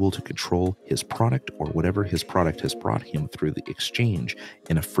individual to control his product or whatever his product has brought him through the exchange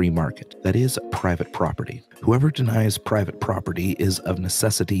in a free market, that is, private property. Whoever denies private property is of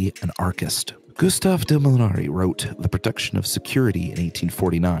necessity an anarchist. Gustave de Molinari wrote The Production of Security in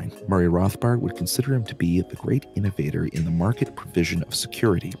 1849. Murray Rothbard would consider him to be the great innovator in the market provision of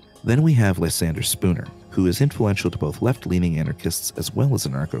security. Then we have Lysander Spooner, who is influential to both left-leaning anarchists as well as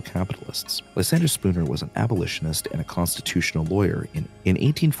anarcho-capitalists. Lysander Spooner was an abolitionist and a constitutional lawyer. In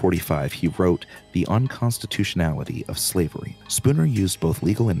 1845, he wrote The Unconstitutionality of Slavery. Spooner used both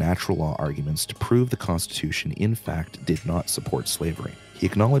legal and natural law arguments to prove the Constitution in fact did not support slavery. He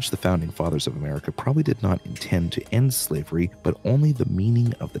acknowledged the Founding Fathers of America probably did not intend to end slavery, but only the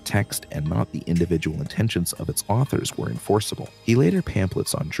meaning of the text and not the individual intentions of its authors were enforceable. He later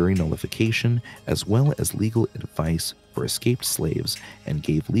pamphlets on jury nullification, as well as legal advice for escaped slaves, and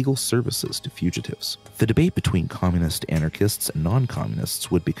gave legal services to fugitives. The debate between communist anarchists and non-communists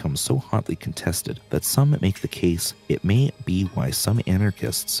would become so hotly contested that some make the case it may be why some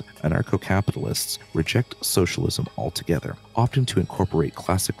anarchists, anarcho-capitalists, reject socialism altogether, opting to incorporate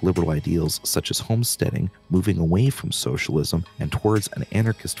classic liberal ideals such as homesteading, moving away from socialism and towards an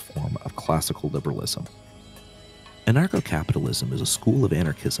anarchist form of classical liberalism. Anarcho-capitalism is a school of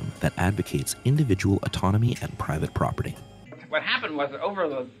anarchism that advocates individual autonomy and private property. What happened was that over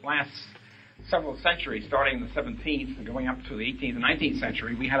the last several centuries, starting in the 17th and going up to the 18th and 19th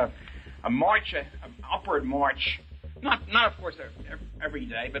century, we had a march, an upward march, not of course every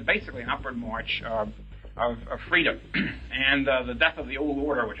day, but basically an upward march of freedom and the death of the old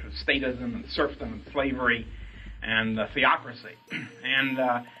order, which was statism and serfdom and slavery and theocracy.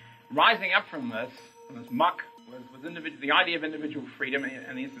 And rising up from this muck was the idea of individual freedom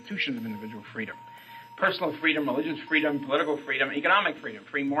and the institutions of individual freedom. Personal freedom, religious freedom, political freedom, economic freedom,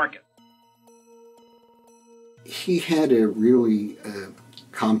 free market. He had a really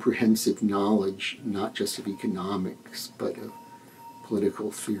comprehensive knowledge, not just of economics, but of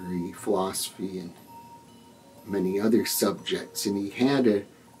political theory, philosophy, and many other subjects. And he had a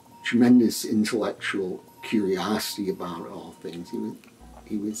tremendous intellectual curiosity about all things.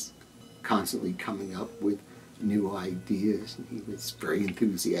 He was constantly coming up with new ideas, and he was very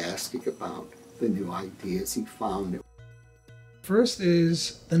enthusiastic about the new ideas he found. First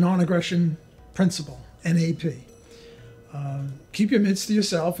is the non-aggression principle, NAP. Keep your mitts to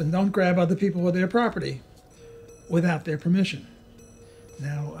yourself and don't grab other people with their property without their permission.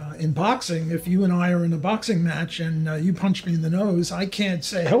 Now, in boxing, if you and I are in a boxing match and you punch me in the nose, I can't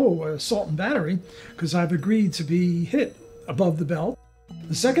say, oh, assault and battery, because I've agreed to be hit above the belt.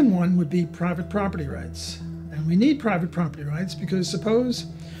 The second one would be private property rights. And we need private property rights because suppose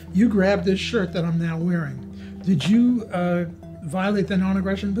you grab this shirt that I'm now wearing. Did you violate the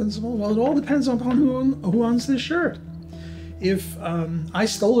non-aggression principle? Well, it all depends upon who owns this shirt. If I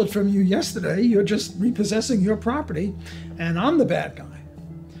stole it from you yesterday, you're just repossessing your property, and I'm the bad guy.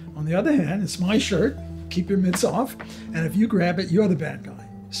 On the other hand, it's my shirt, keep your mitts off, and if you grab it, you're the bad guy.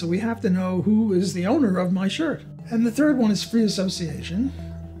 So we have to know who is the owner of my shirt. And the third one is free association.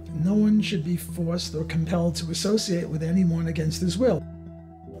 No one should be forced or compelled to associate with anyone against his will.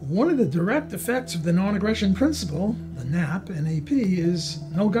 One of the direct effects of the non-aggression principle, the NAP, NAP, is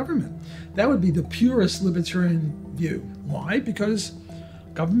no government. That would be the purest libertarian view. Why? Because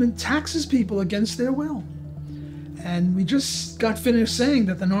government taxes people against their will. And we just got finished saying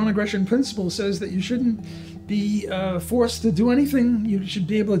that the non-aggression principle says that you shouldn't be forced to do anything. You should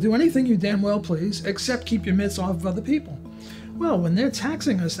be able to do anything you damn well please, except keep your mitts off of other people. Well, when they're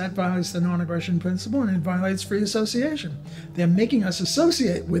taxing us, that violates the non-aggression principle and it violates free association. They're making us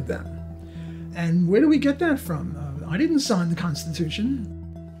associate with them. And where do we get that from? I didn't sign the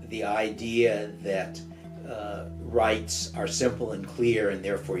Constitution. The idea that rights are simple and clear and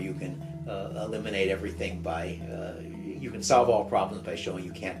therefore you can eliminate everything by, you can solve all problems by showing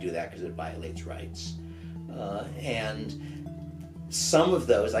you can't do that because it violates rights. And some of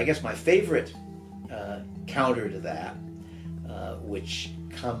those, I guess my favorite counter to that, which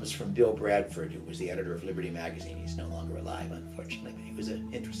comes from Bill Bradford, who was the editor of Liberty magazine. He's no longer alive, unfortunately, but he was an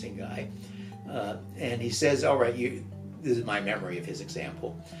interesting guy. And he says, all right, this is my memory of his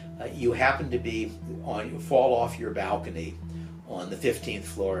example. You happen to be you fall off your balcony on the 15th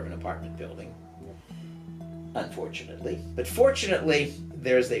floor of an apartment building, unfortunately. But fortunately,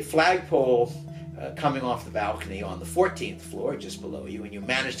 there's a flagpole coming off the balcony on the 14th floor, just below you, and you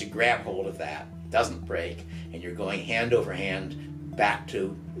manage to grab hold of that. It doesn't break, and you're going hand over hand back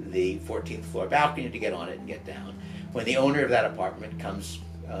to the 14th floor balcony to get on it and get down. When the owner of that apartment comes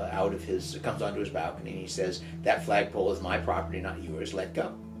onto his balcony and he says, that flagpole is my property, not yours, let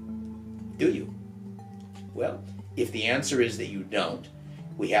go. Do you? Well, if the answer is that you don't,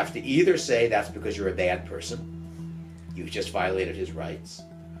 we have to either say that's because you're a bad person, you've just violated his rights,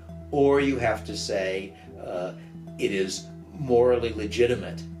 or you have to say it is morally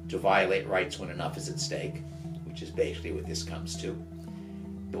legitimate to violate rights when enough is at stake, which is basically what this comes to.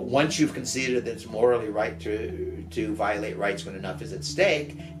 But once you've conceded that it's morally right to violate rights when enough is at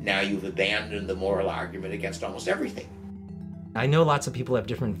stake, now you've abandoned the moral argument against almost everything. I know lots of people have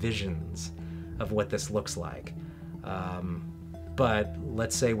different visions of what this looks like. But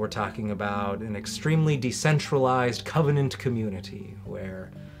let's say we're talking about an extremely decentralized covenant community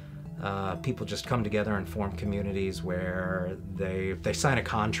where people just come together and form communities where they sign a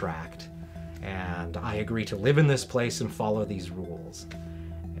contract and I agree to live in this place and follow these rules.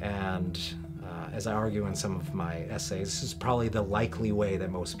 And as I argue in some of my essays, this is probably the likely way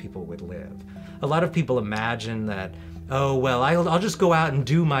that most people would live. A lot of people imagine that, oh, well, I'll just go out and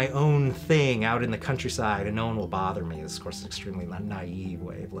do my own thing out in the countryside and no one will bother me. This, of course, is an extremely naive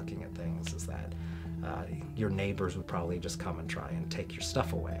way of looking at things, is that your neighbors would probably just come and try and take your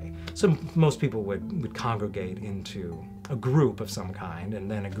stuff away. So most people would congregate into a group of some kind and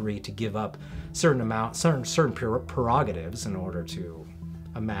then agree to give up certain prerogatives in order to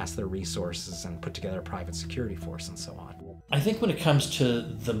amass their resources and put together a private security force and so on. I think when it comes to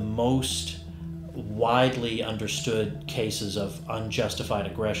the most widely understood cases of unjustified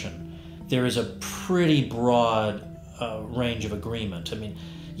aggression, there is a pretty broad range of agreement. I mean,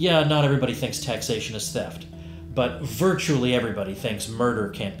 yeah, not everybody thinks taxation is theft, but virtually everybody thinks murder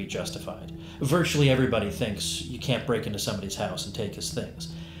can't be justified. Virtually everybody thinks you can't break into somebody's house and take his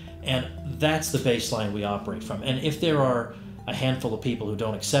things. And that's the baseline we operate from. And if there are a handful of people who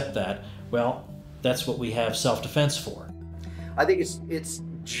don't accept that, well, that's what we have self-defense for. I think it's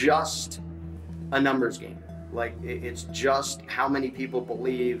just a numbers game. Like, it's just how many people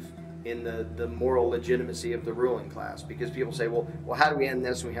believe in the moral legitimacy of the ruling class, because people say, well, how do we end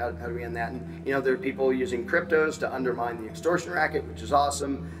this and how do we end that? And there are people using cryptos to undermine the extortion racket, which is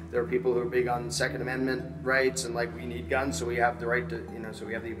awesome. There are people who are big on Second Amendment rights and like, we need guns, so we have the right to, so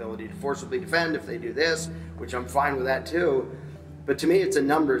we have the ability to forcibly defend if they do this, which I'm fine with that too. But to me, it's a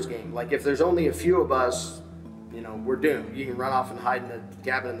numbers game. Like, if there's only a few of us, we're doomed. You can run off and hide in a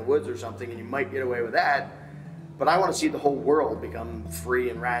cabin in the woods or something and you might get away with that. But I want to see the whole world become free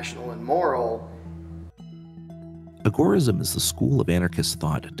and rational and moral. Agorism is the school of anarchist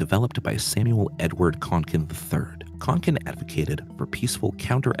thought developed by Samuel Edward Konkin III. Konkin advocated for peaceful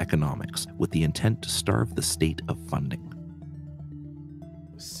counter-economics with the intent to starve the state of funding.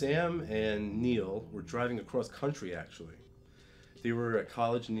 Sam and Neil were driving across country, actually. They were at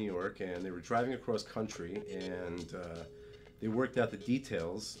college in New York, and they were driving across country, and they worked out the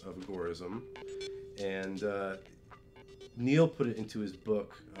details of agorism. And Neil put it into his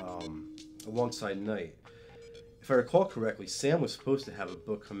book alongside Night. If I recall correctly, Sam was supposed to have a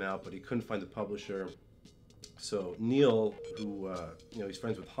book come out, but he couldn't find the publisher. So Neil, who he's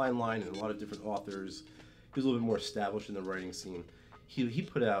friends with Heinlein and a lot of different authors, he was a little bit more established in the writing scene. He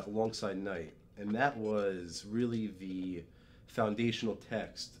put out alongside Night, And that was really the foundational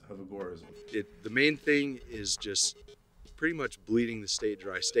text of agorism. The main thing is just pretty much bleeding the state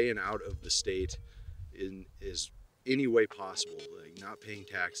dry, staying out of the state in any way possible, like not paying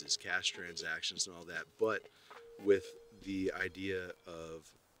taxes, cash transactions and all that, but with the idea of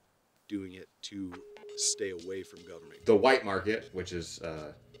doing it to stay away from government. The white market, which is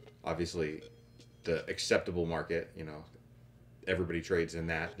obviously the acceptable market, you know, everybody trades in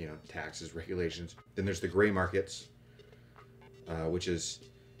that, you know, taxes, regulations. Then there's the gray markets, which is,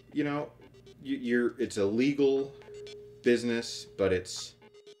 you know, it's a legal business, but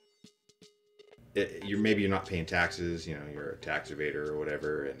maybe you're not paying taxes, you know, you're a tax evader or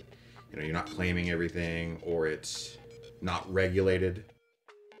whatever, and you know, you're not claiming everything, or it's not regulated.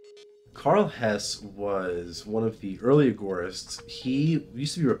 Karl Hess was one of the early agorists. He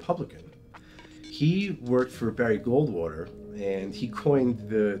used to be a Republican. He worked for Barry Goldwater, and he coined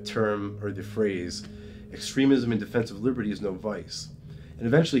the term, or the phrase, extremism in defense of liberty is no vice. And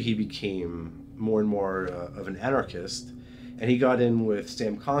eventually he became more and more of an anarchist, and he got in with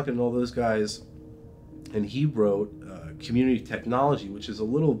Sam Conkin and all those guys, and he wrote Community Technology, which is a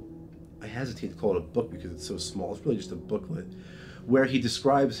little, I hesitate to call it a book because it's so small, it's really just a booklet, where he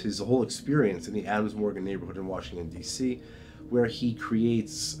describes his whole experience in the Adams Morgan neighborhood in Washington, D.C., where he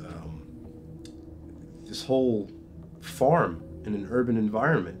creates this whole farm in an urban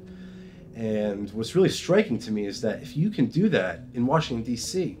environment. And what's really striking to me is that if you can do that in Washington,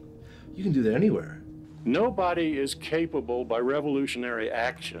 D.C., you can do that anywhere. Nobody is capable by revolutionary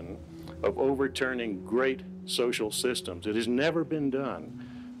action of overturning great social systems. It has never been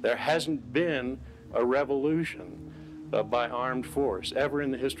done. There hasn't been a revolution by armed force ever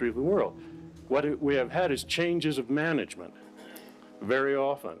in the history of the world. What we have had is changes of management very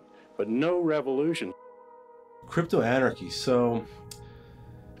often, but no revolution. Crypto-anarchy. So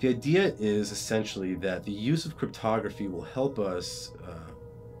the idea is essentially that the use of cryptography will help us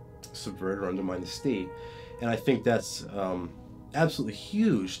subvert or undermine the state. And I think that's absolutely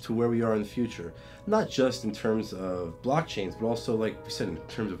huge to where we are in the future. Not just in terms of blockchains, but also, like we said, in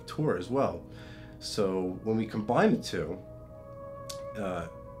terms of Toure as well. So when we combine the two,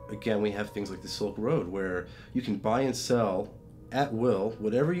 again, we have things like the Silk Road, where you can buy and sell at will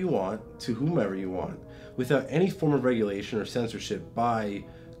whatever you want to whomever you want without any form of regulation or censorship by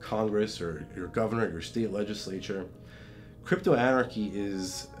Congress or your governor or your state legislature. Crypto-anarchy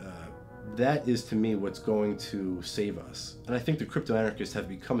is, that is to me what's going to save us. And I think the crypto-anarchists have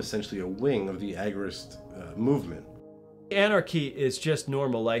become essentially a wing of the agorist movement. Anarchy is just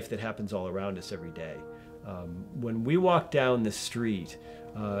normal life that happens all around us every day. When we walk down the street,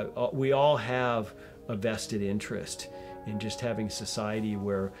 we all have a vested interest in just having society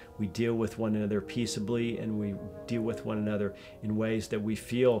where we deal with one another peaceably and we deal with one another in ways that we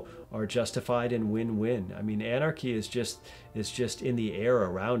feel are justified and win-win. I mean, anarchy is just in the air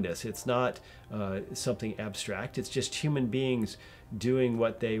around us. It's not something abstract. It's just human beings doing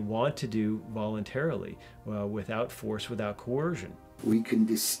what they want to do voluntarily, without force, without coercion. We can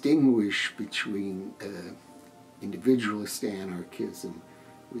distinguish between individualist anarchism,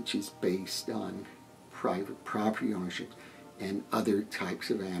 which is based on private property ownership, and other types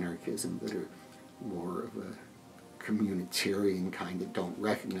of anarchism that are more of a communitarian kind, that don't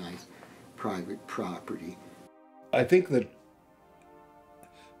recognize private property. I think that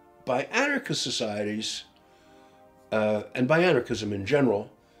by anarchist societies, and by anarchism in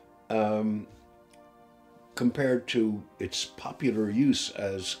general, compared to its popular use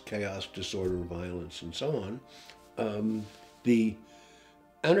as chaos, disorder, violence, and so on, the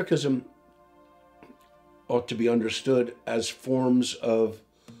anarchism ought to be understood as forms of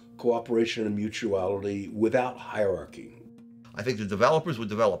cooperation and mutuality without hierarchy. I think the developers would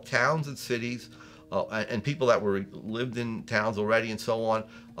develop towns and cities, and people that lived in towns already and so on.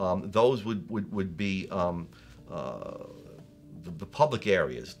 Those would be the public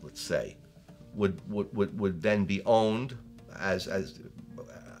areas, let's say, would then be owned as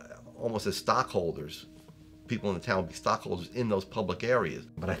almost as stockholders. People in the town would be stockholders in those public areas.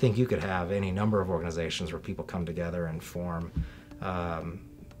 But I think you could have any number of organizations where people come together and form a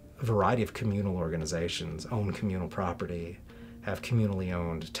variety of communal organizations, own communal property, have communally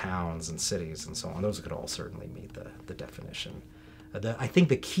owned towns and cities and so on. Those could all certainly meet the definition. I think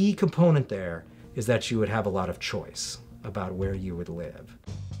the key component there is that you would have a lot of choice about where you would live.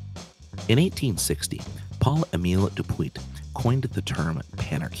 In 1860, Paul-Émile Dupuit coined the term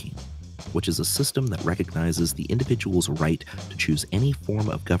panarchy, which is a system that recognizes the individual's right to choose any form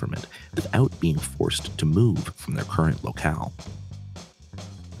of government without being forced to move from their current locale.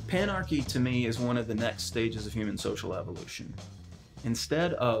 Panarchy, to me, is one of the next stages of human social evolution.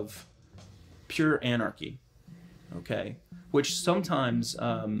 Instead of pure anarchy, okay? Which sometimes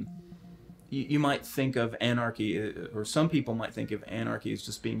you might think of anarchy, or some people might think of anarchy as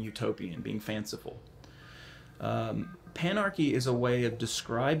just being utopian, being fanciful. Panarchy is a way of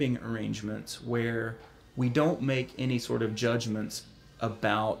describing arrangements where we don't make any sort of judgments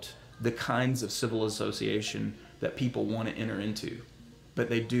about the kinds of civil association that people want to enter into, but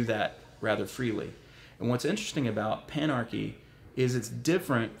they do that rather freely. And what's interesting about panarchy is it's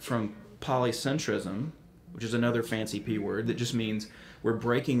different from polycentrism, which is another fancy P word that just means we're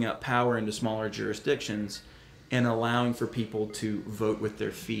breaking up power into smaller jurisdictions and allowing for people to vote with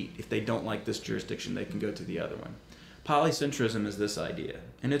their feet. If they don't like this jurisdiction, they can go to the other one. Polycentrism is this idea,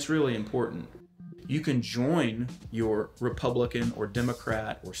 and it's really important. You can join your Republican or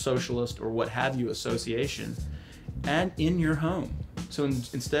Democrat or Socialist or what have you association and in your home. So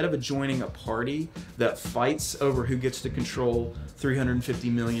instead of joining a party that fights over who gets to control 350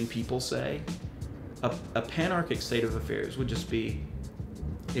 million people, say, a panarchic state of affairs would just be,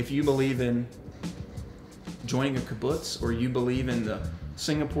 if you believe in joining a kibbutz, or you believe in the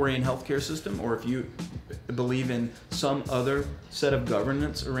Singaporean healthcare system, or if you believe in some other set of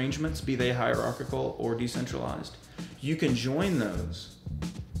governance arrangements, be they hierarchical or decentralized, you can join those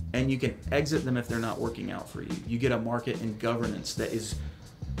and you can exit them if they're not working out for you. You get a market and governance that is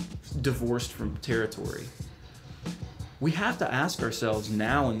divorced from territory. We have to ask ourselves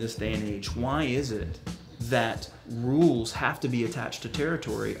now in this day and age, why is it that rules have to be attached to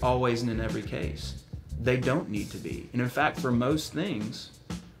territory always and in every case? They don't need to be. And in fact, for most things,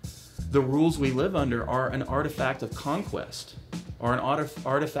 the rules we live under are an artifact of conquest, or an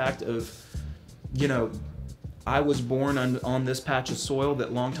artifact of, you know, I was born on this patch of soil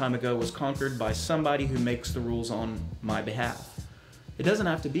that long time ago was conquered by somebody who makes the rules on my behalf. It doesn't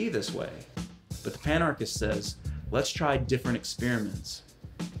have to be this way. But the panarchist says, let's try different experiments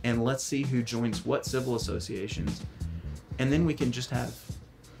and let's see who joins what civil associations. And then we can just have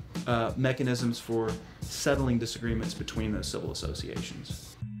mechanisms for settling disagreements between those civil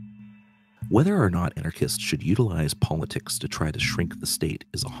associations. Whether or not anarchists should utilize politics to try to shrink the state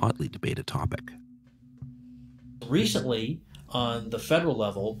is a hotly debated topic. Recently, on the federal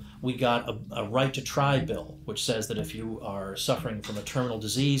level, we got a right to try bill, which says that if you are suffering from a terminal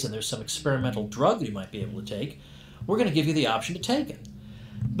disease and there's some experimental drug that you might be able to take, we're going to give you the option to take it.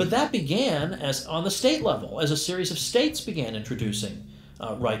 But that began as on the state level, as a series of states began introducing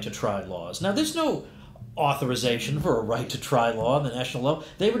right to try laws. Now, there's no authorization for a right to try law on the national level.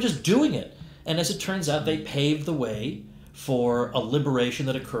 They were just doing it. And as it turns out, they paved the way for a liberation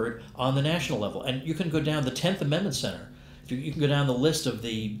that occurred on the national level. And you can go down the 10th Amendment Center. You can go down the list of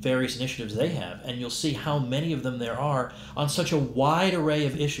the various initiatives they have, and you'll see how many of them there are on such a wide array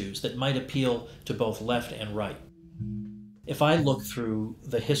of issues that might appeal to both left and right. If I look through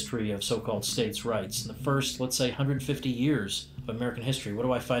the history of so-called states' rights, in the first, let's say, 150 years of American history, what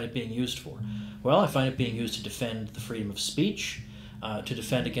do I find it being used for? Well, I find it being used to defend the freedom of speech, to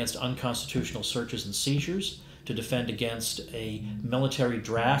defend against unconstitutional searches and seizures, to defend against a military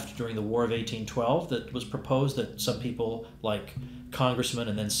draft during the War of 1812 that was proposed that some people like Congressman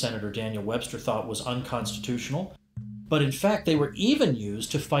and then Senator Daniel Webster thought was unconstitutional. But in fact, they were even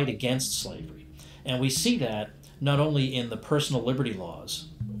used to fight against slavery. And we see that not only in the personal liberty laws,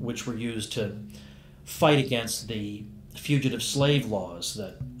 which were used to fight against the fugitive slave laws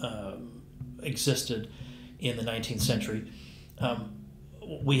that existed in the 19th century.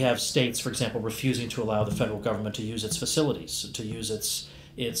 We have states, for example, refusing to allow the federal government to use its facilities, to use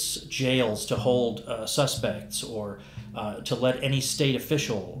its jails to hold suspects, or to let any state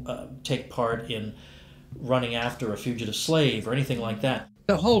official take part in running after a fugitive slave or anything like that.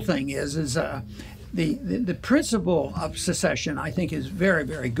 The whole thing is the principle of secession, I think, is very,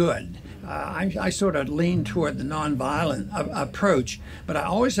 very good. I sort of lean toward the nonviolent approach, but I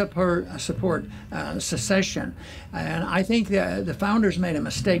always support secession. And I think that the founders made a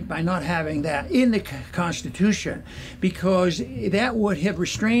mistake by not having that in the Constitution, because that would have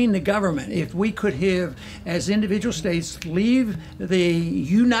restrained the government. If we could have, as individual states, leave the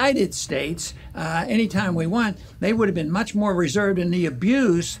United States anytime we want, they would have been much more reserved in the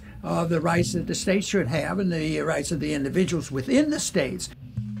abuse of the rights that the states should have and the rights of the individuals within the states.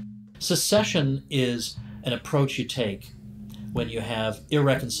 Secession is an approach you take when you have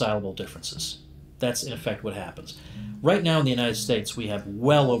irreconcilable differences. That's in effect what happens. Right now in the United States, we have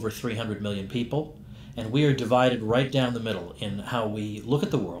well over 300 million people, and we are divided right down the middle in how we look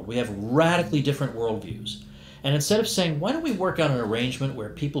at the world. We have radically different worldviews. And instead of saying, why don't we work on an arrangement where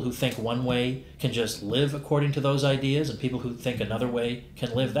people who think one way can just live according to those ideas and people who think another way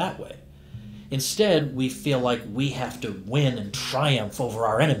can live that way? Instead, we feel like we have to win and triumph over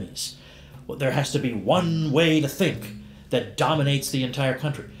our enemies. well, there has to be one way to think that dominates the entire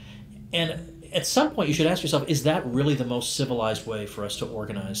country. And at some point you should ask yourself, is that really the most civilized way for us to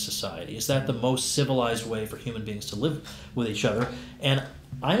organize society? Is that the most civilized way for human beings to live with each other? And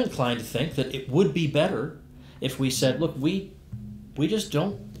I'm inclined to think that it would be better if we said, look, we just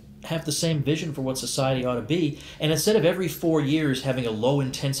don't have the same vision for what society ought to be, and instead of every 4 years having a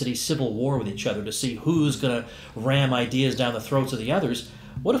low-intensity civil war with each other to see who's going to ram ideas down the throats of the others,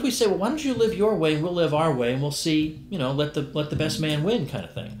 what if we say, well, why don't you live your way and we'll live our way, and we'll see, let the best man win kind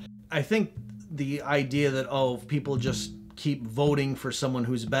of thing. I think the idea that, if people just keep voting for someone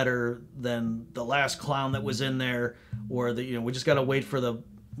who's better than the last clown that was in there, or we just got to wait for the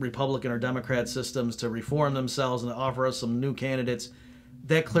Republican or Democrat systems to reform themselves and to offer us some new candidates,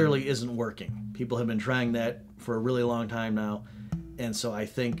 that clearly isn't working. People have been trying that for a really long time now. And so I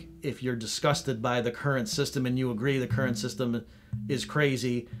think if you're disgusted by the current system and you agree the current system is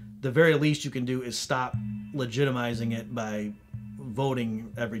crazy, the very least you can do is stop legitimizing it by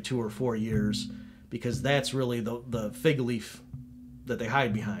voting every 2 or 4 years, because that's really the fig leaf that they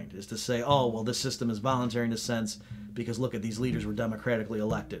hide behind, is to say, this system is voluntary in a sense because look at these leaders were democratically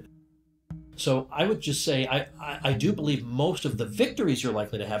elected. So I would just say I do believe most of the victories you're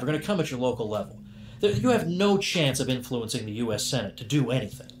likely to have are going to come at your local level. You have no chance of influencing the U.S. Senate to do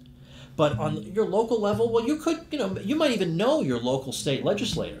anything. But on your local level, well, you could, you might even know your local state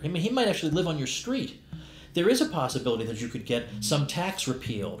legislator. I mean, he might actually live on your street. There is a possibility that you could get some tax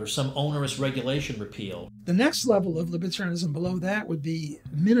repealed or some onerous regulation repealed. The next level of libertarianism below that would be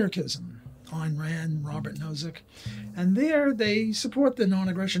minarchism. Ayn Rand, Robert Nozick. And there they support the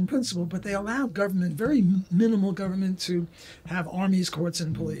non-aggression principle, but they allow government, very minimal government, to have armies, courts,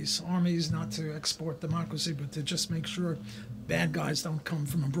 and police. Armies not to export democracy, but to just make sure bad guys don't come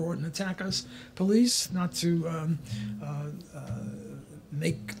from abroad and attack us. Police not to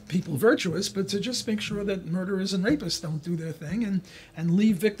make people virtuous, but to just make sure that murderers and rapists don't do their thing and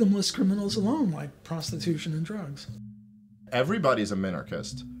leave victimless criminals alone, like prostitution and drugs. Everybody's a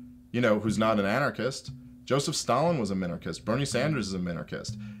minarchist. Who's not an anarchist. Joseph Stalin was a minarchist. Bernie Sanders is a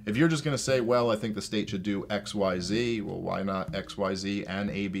minarchist. If you're just going to say, well, I think the state should do X, Y, Z, well, why not X, Y, Z and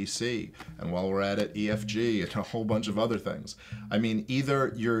A, B, C? And while we're at it, E, F, G, and a whole bunch of other things. I mean,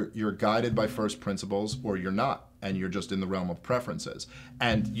 either you're guided by first principles or you're not, and you're just in the realm of preferences.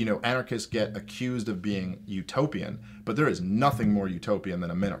 And, anarchists get accused of being utopian, but there is nothing more utopian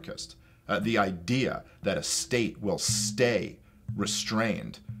than a minarchist. The idea that a state will stay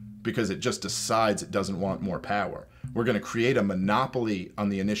restrained because it just decides it doesn't want more power. We're going to create a monopoly on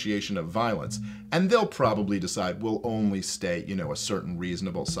the initiation of violence, and they'll probably decide we'll only stay, a certain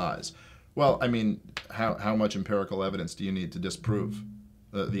reasonable size. Well, I mean, how much empirical evidence do you need to disprove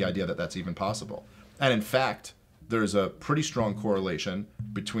the idea that that's even possible? And in fact, there's a pretty strong correlation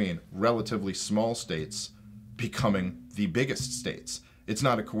between relatively small states becoming the biggest states. It's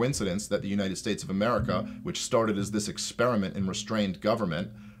not a coincidence that the United States of America, which started as this experiment in restrained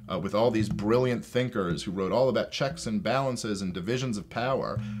government, with all these brilliant thinkers who wrote all about checks and balances and divisions of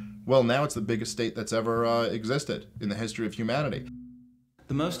power, well, now it's the biggest state that's ever existed in the history of humanity.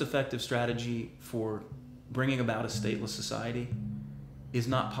 The most effective strategy for bringing about a stateless society is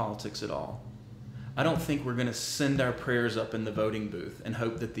not politics at all. I don't think we're going to send our prayers up in the voting booth and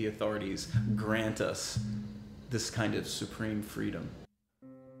hope that the authorities grant us this kind of supreme freedom.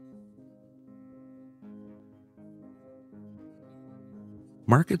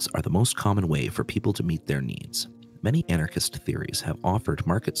 Markets are the most common way for people to meet their needs. Many anarchist theories have offered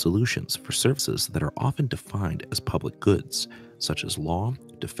market solutions for services that are often defined as public goods, such as law,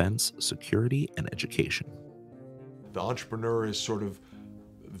 defense, security, and education. The entrepreneur is sort of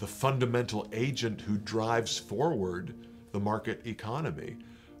the fundamental agent who drives forward the market economy,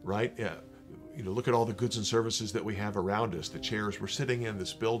 right? Look at all the goods and services that we have around us, the chairs we're sitting in,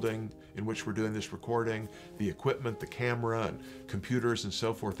 this building in which we're doing this recording, the equipment, the camera, and computers and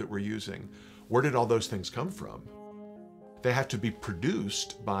so forth that we're using. Where did all those things come from? They have to be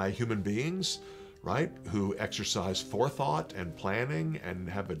produced by human beings, right, who exercise forethought and planning and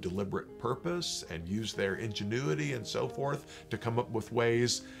have a deliberate purpose and use their ingenuity and so forth to come up with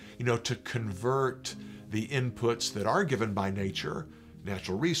ways, to convert the inputs that are given by nature,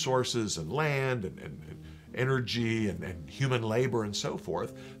 natural resources and land and energy and human labor and so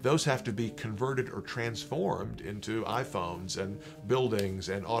forth. Those have to be converted or transformed into iPhones and buildings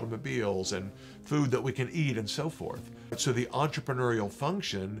and automobiles and food that we can eat and so forth. So the entrepreneurial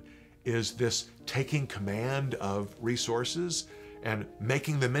function is this taking command of resources and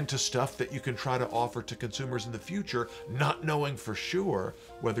making them into stuff that you can try to offer to consumers in the future, not knowing for sure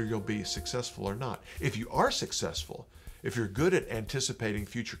whether you'll be successful or not. If you are successful If you're good at anticipating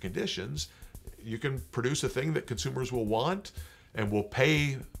future conditions, you can produce a thing that consumers will want and will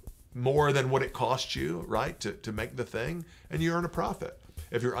pay more than what it costs you, right, to make the thing, and you earn a profit.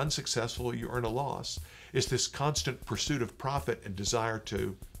 If you're unsuccessful, you earn a loss. It's this constant pursuit of profit and desire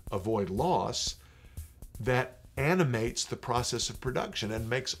to avoid loss that animates the process of production and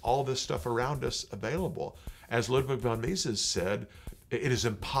makes all this stuff around us available. As Ludwig von Mises said, it is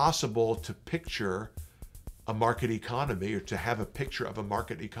impossible to picture a market economy or to have a picture of a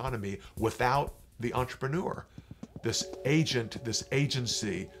market economy without the entrepreneur. This agent, this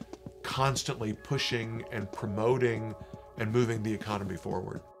agency, constantly pushing and promoting and moving the economy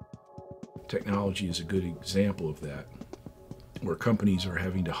forward. Technology is a good example of that, where companies are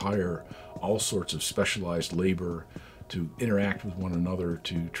having to hire all sorts of specialized labor to interact with one another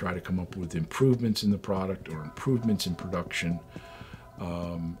to try to come up with improvements in the product or improvements in production.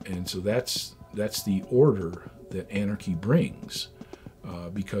 And so that's the order that anarchy brings,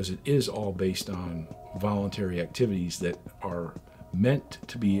 because it is all based on voluntary activities that are meant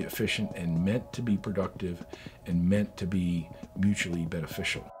to be efficient and meant to be productive and meant to be mutually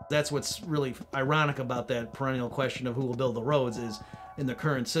beneficial. That's what's really ironic about that perennial question of who will build the roads is in the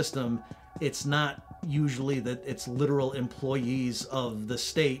current system, it's not usually that it's literal employees of the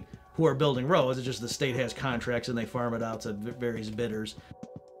state who are building roads. It's just the state has contracts and they farm it out to various bidders.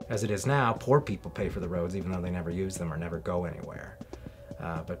 As it is now, poor people pay for the roads even though they never use them or never go anywhere.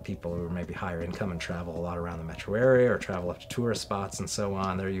 But people who are maybe higher income and travel a lot around the metro area or travel up to tourist spots and so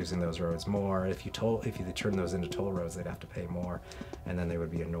on, they're using those roads more. If you turn those into toll roads, they'd have to pay more, and then they would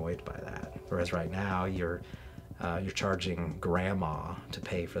be annoyed by that. Whereas right now, you're charging grandma to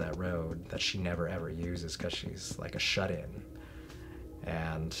pay for that road that she never ever uses because she's like a shut-in.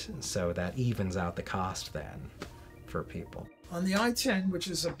 And so that evens out the cost then for people. On the I-10, which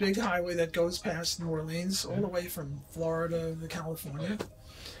is a big highway that goes past New Orleans all the way from Florida to California,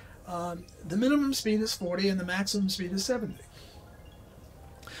 the minimum speed is 40 and the maximum speed is 70.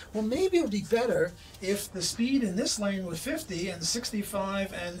 Well, maybe it would be better if the speed in this lane was 50 and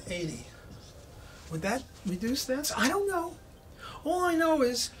 65 and 80. Would that reduce that? I don't know. All I know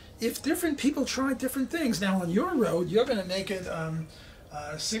is if different people try different things. Now, on your road, you're going to make it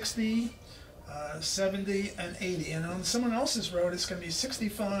 60, 70, and 80. And on someone else's road, it's going to be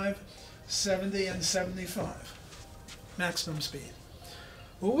 65, 70, and 75. Maximum speed.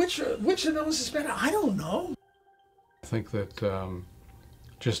 Well, which of those is better? I don't know. I think that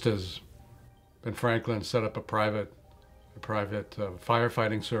just as Ben Franklin set up a private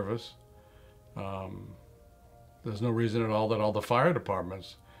firefighting service, there's no reason at all that all the fire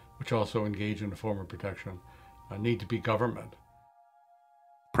departments, which also engage in a form of protection, need to be government.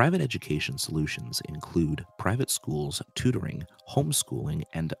 Private education solutions include private schools, tutoring, homeschooling,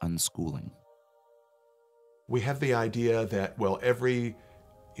 and unschooling. We have the idea that, well, every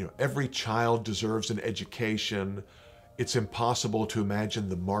child deserves an education. It's impossible to imagine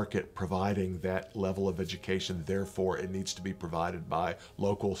the market providing that level of education. Therefore, it needs to be provided by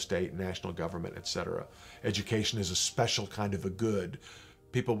local, state, national government, etc. Education is a special kind of a good.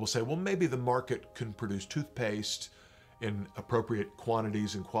 People will say, well, maybe the market can produce toothpaste in appropriate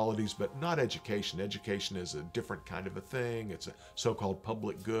quantities and qualities, but not education. Education is a different kind of a thing. It's a so-called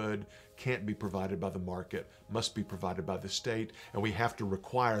public good, can't be provided by the market, must be provided by the state, and we have to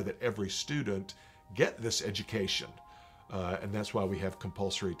require that every student get this education. And that's why we have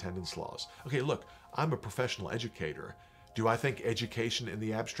compulsory attendance laws. Okay, look, I'm a professional educator. Do I think education in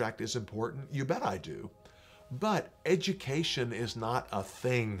the abstract is important? You bet I do. But education is not a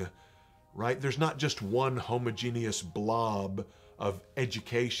thing, right? There's not just one homogeneous blob of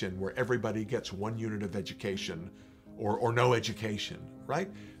education where everybody gets one unit of education or no education, right?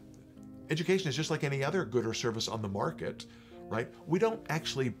 Education is just like any other good or service on the market, right? We don't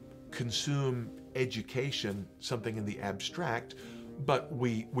actually consume education, something in the abstract, but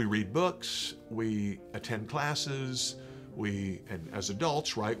we read books, we attend classes, and as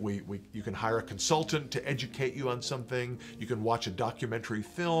adults, right, you can hire a consultant to educate you on something. You can watch a documentary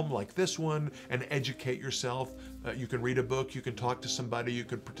film like this one and educate yourself. You can read a book, you can talk to somebody, you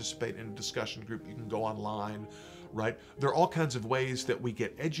can participate in a discussion group, you can go online, right? There are all kinds of ways that we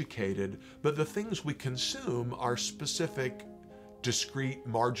get educated, but the things we consume are specific, discrete,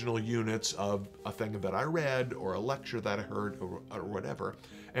 marginal units of a thing that I read or a lecture that I heard or whatever.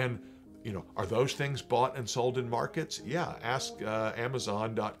 And are those things bought and sold in markets? Yeah, ask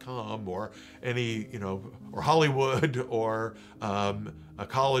Amazon.com or any, or Hollywood or a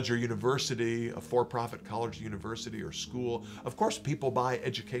college or university, a for-profit college, university, or school. Of course, people buy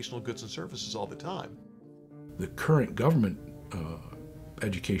educational goods and services all the time. The current government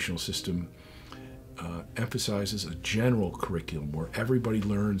educational system emphasizes a general curriculum where everybody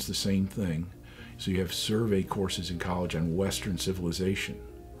learns the same thing. So you have survey courses in college on Western civilization,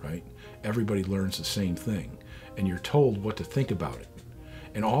 right? Everybody learns the same thing, and you're told what to think about it.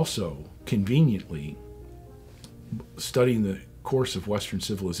 And also, conveniently, studying the course of Western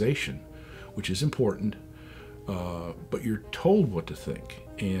civilization, which is important, but you're told what to think,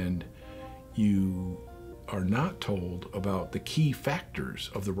 and you are not told about the key factors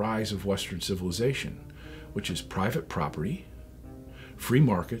of the rise of Western civilization, which is private property, free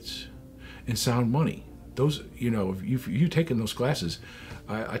markets, and sound money. Those, if you've taken those classes,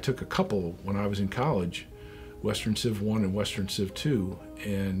 I took a couple when I was in college, Western Civ 1 and Western Civ 2,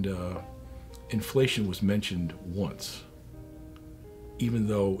 and inflation was mentioned once, even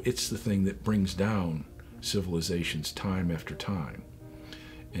though it's the thing that brings down civilizations time after time.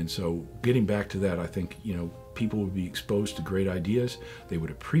 And so getting back to that, I think, people would be exposed to great ideas, they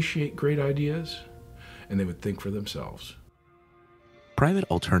would appreciate great ideas, and they would think for themselves. Private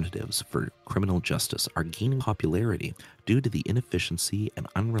alternatives for criminal justice are gaining popularity due to the inefficiency and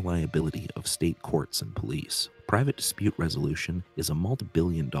unreliability of state courts and police. Private dispute resolution is a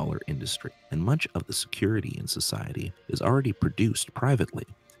multi-billion-dollar industry, and much of the security in society is already produced privately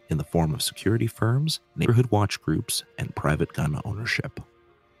in the form of security firms, neighborhood watch groups, and private gun ownership.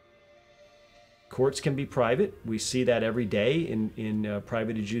 Courts can be private. We see that every day in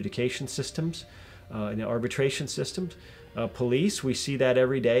private adjudication systems, in arbitration systems. Police, we see that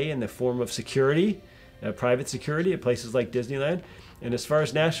every day in the form of security, private security at places like Disneyland. And as far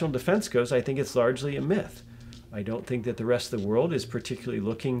as national defense goes, I think it's largely a myth. I don't think that the rest of the world is particularly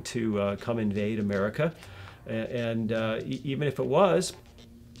looking to come invade America. And even if it was,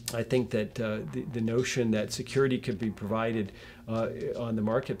 I think that the notion that security could be provided on the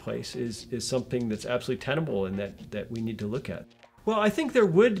marketplace is something that's absolutely tenable and that we need to look at. Well, I think there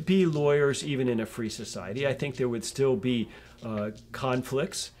would be lawyers even in a free society. I think there would still be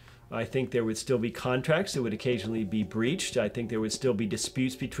conflicts. I think there would still be contracts that would occasionally be breached. I think there would still be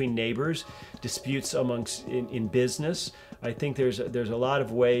disputes between neighbors, disputes amongst in business. I think there's a lot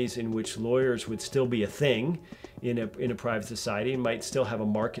of ways in which lawyers would still be a thing in a private society and might still have a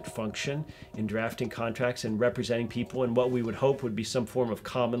market function in drafting contracts and representing people in what we would hope would be some form of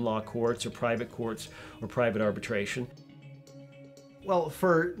common law courts or private arbitration. Well,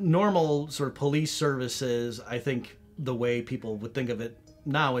 for normal sort of police services, I think the way people would think of it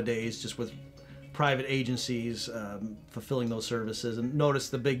nowadays, just with private agencies fulfilling those services, and notice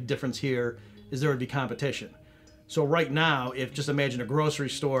the big difference here is there would be competition. So right now, if just imagine a grocery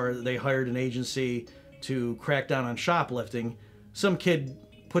store, they hired an agency to crack down on shoplifting, some kid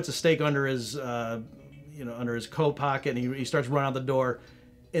puts a stake under his under his coat pocket and he starts running out the door,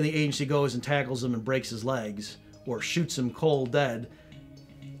 and the agency goes and tackles him and breaks his legs or shoots him cold dead.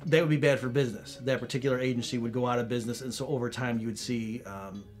 That would be bad for business. That particular agency would go out of business, and so over time you would see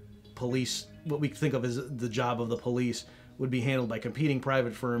police, what we think of as the job of the police, would be handled by competing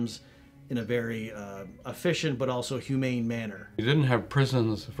private firms in a very efficient but also humane manner. You didn't have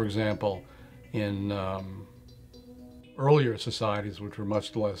prisons, for example, in earlier societies, which were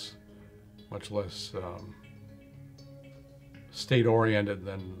much less state-oriented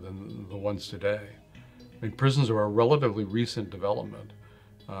than the ones today. I mean, prisons are a relatively recent development.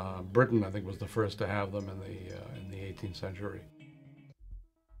 Britain, I think, was the first to have them in the 18th century.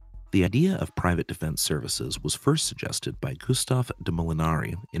 The idea of private defense services was first suggested by Gustave de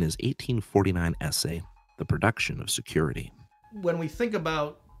Molinari in his 1849 essay, The Production of Security. When we think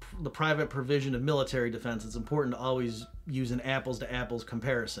about the private provision of military defense, it's important to always use an apples-to-apples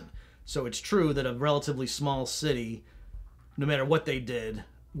comparison. So it's true that a relatively small city, no matter what they did,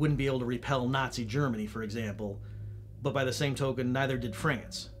 wouldn't be able to repel Nazi Germany, for example, but by the same token, neither did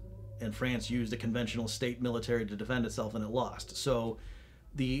France. And France used a conventional state military to defend itself, and it lost. So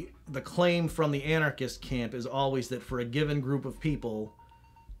the claim from the anarchist camp is always that for a given group of people,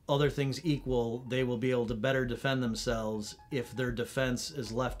 other things equal, they will be able to better defend themselves if their defense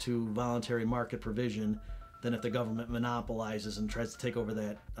is left to voluntary market provision than if the government monopolizes and tries to take over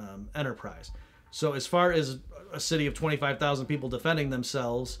that enterprise. So as far as a city of 25,000 people defending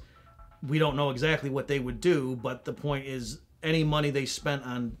themselves, we don't know exactly what they would do, but the point is any money they spent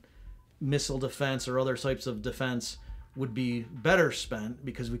on missile defense or other types of defense would be better spent,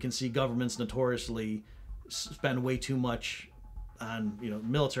 because we can see governments notoriously spend way too much on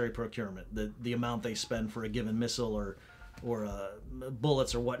military procurement. The amount they spend for a given missile or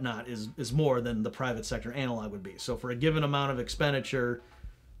bullets or whatnot is more than the private sector analog would be. So for a given amount of expenditure,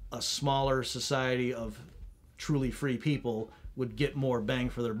 a smaller society of truly free people would get more bang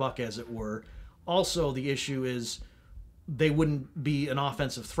for their buck, as it were. Also, the issue is they wouldn't be an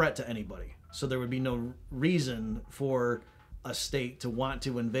offensive threat to anybody. So there would be no reason for a state to want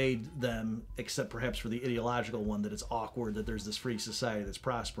to invade them, except perhaps for the ideological one that it's awkward that there's this free society that's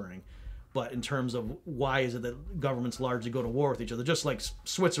prospering. But in terms of why is it that governments largely go to war with each other, just like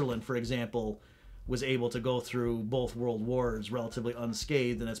Switzerland, for example, was able to go through both world wars relatively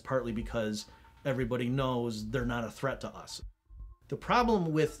unscathed, and that's partly because everybody knows they're not a threat to us. The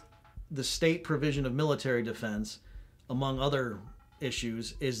problem with the state provision of military defense, among other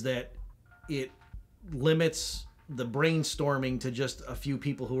issues, is that it limits the brainstorming to just a few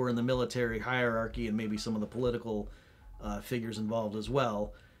people who are in the military hierarchy and maybe some of the political figures involved as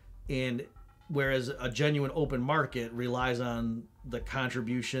well. And whereas a genuine open market relies on the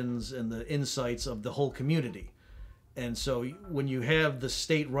contributions and the insights of the whole community. And so when you have the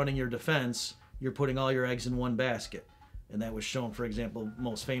state running your defense, you're putting all your eggs in one basket. And that was shown, for example,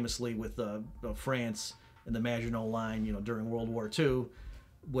 most famously with France and the Maginot Line, during World War II,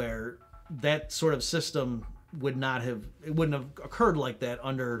 where that sort of system wouldn't have occurred like that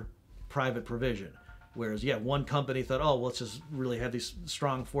under private provision. Whereas, one company thought, oh, well, let's just really have these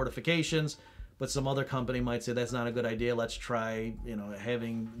strong fortifications, but some other company might say that's not a good idea. Let's try,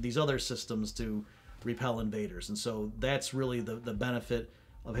 having these other systems to repel invaders. And so that's really the benefit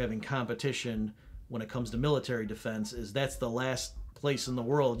of having competition when it comes to military defense, is that's the last place in the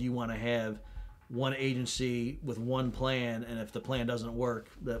world you want to have one agency with one plan, and if the plan doesn't work,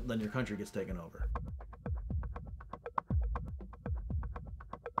 then your country gets taken over.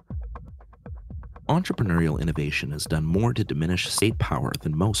 Entrepreneurial innovation has done more to diminish state power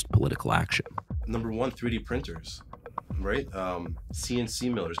than most political action. Number one, 3D printers, right?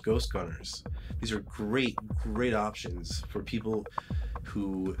 CNC millers, ghost gunners. These are great options for people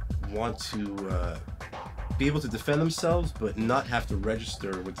who want to be able to defend themselves, but not have to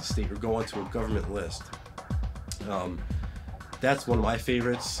register with the state or go onto a government list. That's one of my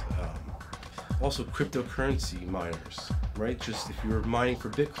favorites. Also, cryptocurrency miners, right? Just if you're mining for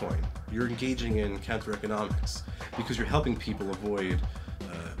Bitcoin, you're engaging in counter-economics because you're helping people avoid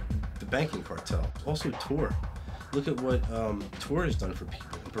the banking cartel. Also, Toure. Look at what Toure has done for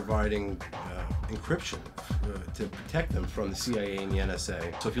people in providing encryption to protect them from the CIA and the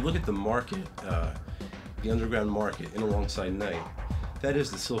NSA. So if you look at the market, the underground market in alongside night, that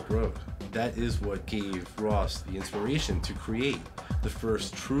is the Silk Road. That is what gave Ross the inspiration to create the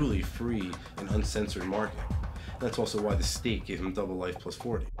first truly free and uncensored market. And that's also why the state gave him double life plus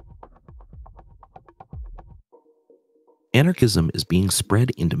 40. Anarchism is being spread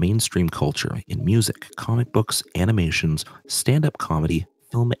into mainstream culture in music, comic books, animations, stand-up comedy,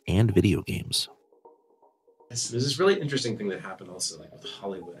 film, and video games. There's this really interesting thing that happened also, like with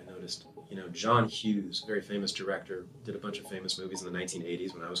Hollywood. I noticed, John Hughes, very famous director, did a bunch of famous movies in the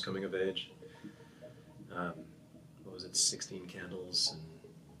 1980s when I was coming of age. What was it, 16 Candles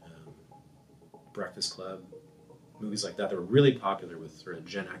and Breakfast Club, movies like that. They were really popular with sort of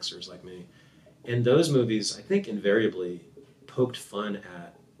Gen Xers like me. And those movies, I think, invariably poked fun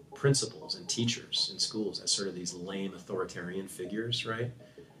at principals and teachers in schools as sort of these lame authoritarian figures, right?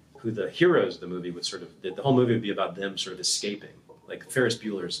 Who the heroes of the movie would sort of, the whole movie would be about them sort of escaping. Like Ferris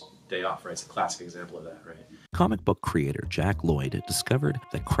Bueller's Day Off, right? It's a classic example of that, right? Comic book creator Jack Lloyd discovered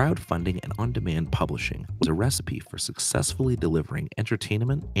that crowdfunding and on-demand publishing was a recipe for successfully delivering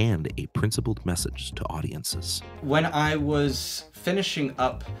entertainment and a principled message to audiences. When I was finishing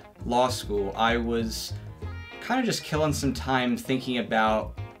up law school, I was kind of just killing some time thinking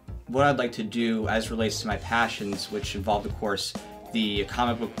about what I'd like to do as relates to my passions, which involved, of course, the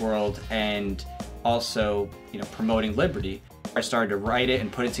comic book world and also, promoting liberty. I started to write it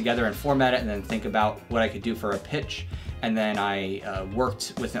and put it together and format it and then think about what I could do for a pitch. And then I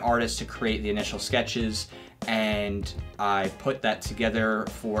worked with an artist to create the initial sketches, and I put that together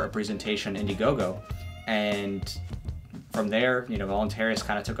for a presentation on Indiegogo. And from there, Voluntarist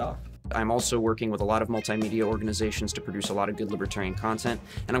kind of took off. I'm also working with a lot of multimedia organizations to produce a lot of good libertarian content,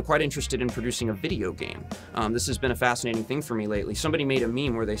 and I'm quite interested in producing a video game. This has been a fascinating thing for me lately. Somebody made a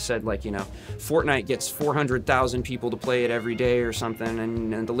meme where they said, like, Fortnite gets 400,000 people to play it every day or something,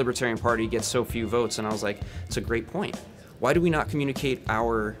 and the Libertarian Party gets so few votes, and I was like, it's a great point. Why do we not communicate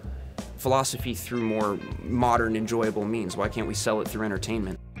our philosophy through more modern, enjoyable means? Why can't we sell it through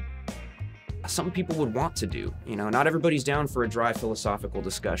entertainment? Some people would want to do. Not everybody's down for a dry philosophical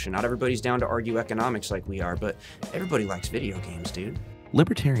discussion. Not everybody's down to argue economics like we are, but everybody likes video games, dude.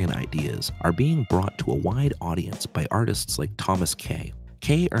 Libertarian ideas are being brought to a wide audience by artists like Thomas Kay.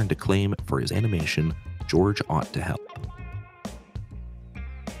 Kay earned acclaim for his animation, George Ought to Help.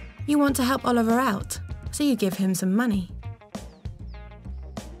 You want to help Oliver out, so you give him some money.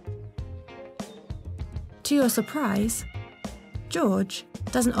 To your surprise, George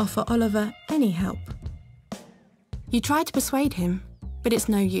doesn't offer Oliver any help. You try to persuade him, but it's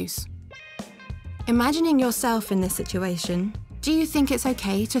no use. Imagining yourself in this situation, do you think it's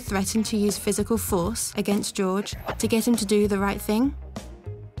okay to threaten to use physical force against George to get him to do the right thing?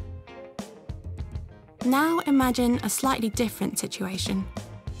 Now imagine a slightly different situation.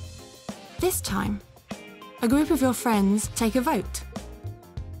 This time, a group of your friends take a vote.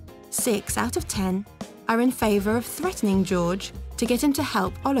 6 out of 10 are in favour of threatening George to get him to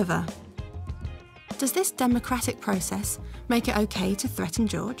help Oliver. Does this democratic process make it okay to threaten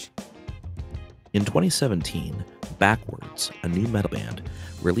George? In 2017, Backwards, a new metal band,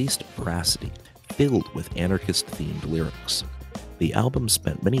 released Veracity, filled with anarchist-themed lyrics. The album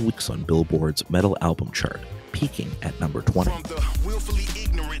spent many weeks on Billboard's metal album chart, peaking at number 20. From the willfully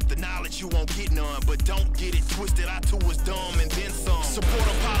ignorant, the knowledge you won't get none, but don't get it twisted, I too was dumb and then some. Support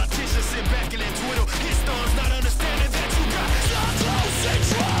a politician, sit back and let Twitter hit thumbs, not understanding that you got your close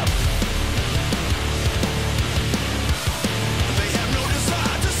syndrome. They have no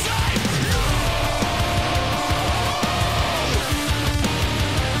desire to say no.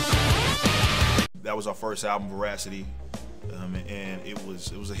 That was our first album, Veracity. And it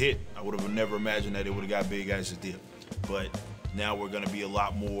was a hit. I would have never imagined that it would have got big as it did. But now we're going to be a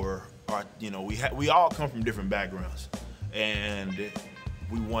lot more. We all come from different backgrounds, and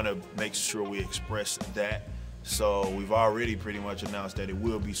we want to make sure we express that. So we've already pretty much announced that it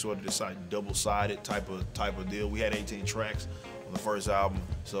will be sort of this double-sided type of deal. We had 18 tracks on the first album.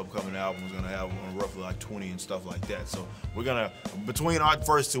 This upcoming album is going to have roughly like 20 and stuff like that. So we're gonna, between our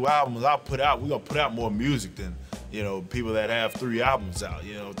first 2 albums, we're gonna put out more music than people that have 3 albums out,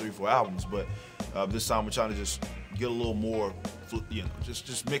 3-4 albums. But this time we're trying to just get a little more,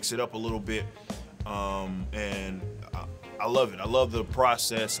 just mix it up a little bit. And I love it. I love the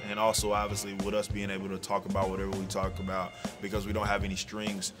process, and also obviously with us being able to talk about whatever we talk about because we don't have any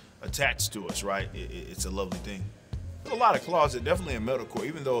strings attached to us, right? It's a lovely thing. There's a lot of closet, definitely in metalcore,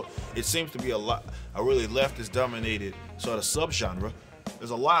 even though it seems to be a really leftist-dominated sort of subgenre.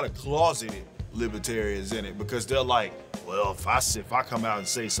 There's a lot of closeted libertarians in it because they're like, well, if I come out and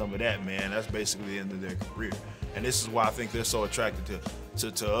say some of that, man, that's basically the end of their career. And this is why I think they're so attracted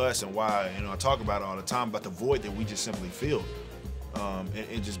to us, and why I talk about it all the time about the void that we just simply feel,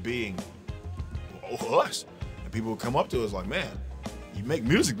 and just being us. And people come up to us like, man, you make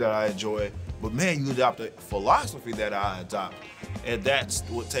music that I enjoy, but man, you adopt a philosophy that I adopt, and that's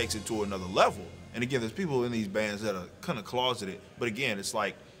what takes it to another level. And again, there's people in these bands that are kind of closeted, but again, it's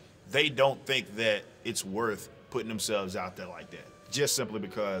like they don't think that it's worth putting themselves out there like that, just simply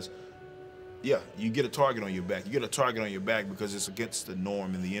because, yeah, you get a target on your back. You get a target on your back because it's against the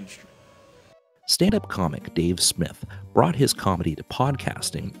norm in the industry. Stand-up comic Dave Smith brought his comedy to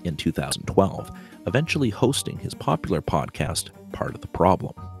podcasting in 2012, eventually hosting his popular podcast, Part of the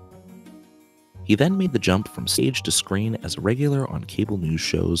Problem. He then made the jump from stage to screen as a regular on cable news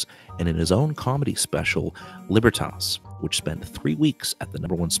shows and in his own comedy special, Libertas, which spent 3 weeks at the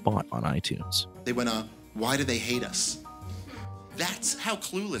 #1 spot on iTunes. They went, why do they hate us? That's how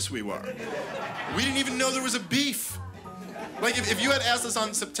clueless we were. We didn't even know there was a beef. Like, if you had asked us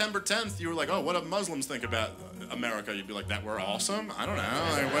on September 10th, you were like, oh, what do Muslims think about America? You'd be like, that we're awesome? I don't know.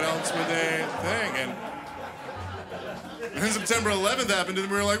 Like, what else would they think? And then September 11th happened, and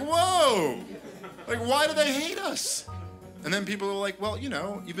we were like, whoa! Like, why do they hate us? And then people were like, well,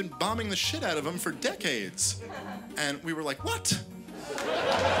 you've been bombing the shit out of them for decades. And we were like, what?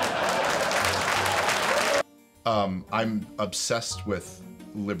 I'm obsessed with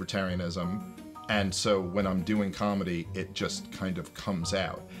libertarianism, and so when I'm doing comedy, it just kind of comes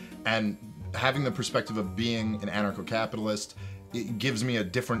out. And having the perspective of being an anarcho-capitalist, it gives me a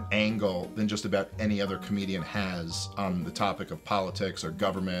different angle than just about any other comedian has on the topic of politics or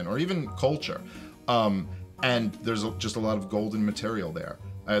government or even culture. And there's just a lot of golden material there.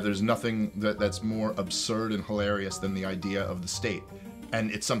 There's nothing that's more absurd and hilarious than the idea of the state. And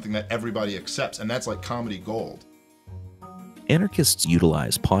it's something that everybody accepts, and that's like comedy gold. Anarchists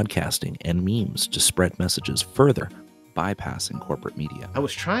utilize podcasting and memes to spread messages further, bypassing corporate media. I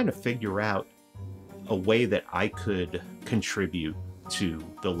was trying to figure out a way that I could contribute to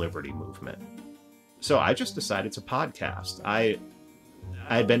the liberty movement. So I just decided to podcast. I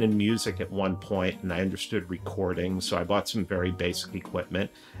had been in music at one point, and I understood recording, so I bought some very basic equipment,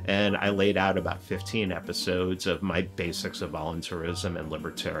 and I laid out about 15 episodes of my basics of voluntarism and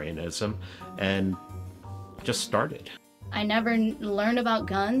libertarianism, and just started. I never learned about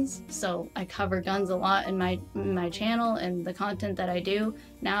guns, so I cover guns a lot in my channel and the content that I do.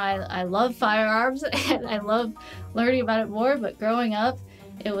 Now I love firearms, and I love learning about it more, but growing up,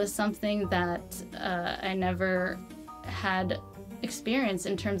 it was something that I never had experience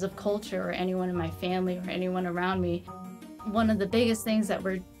in terms of culture or anyone in my family or anyone around me. One of the biggest things that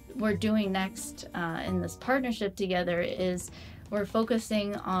we're doing next in this partnership together is we're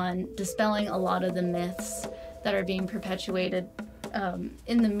focusing on dispelling a lot of the myths that are being perpetuated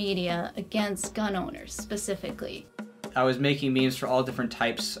in the media against gun owners specifically. I was making memes for all different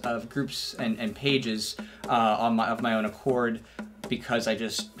types of groups and pages of my own accord, because I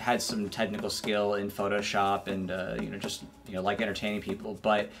just had some technical skill in Photoshop and like entertaining people.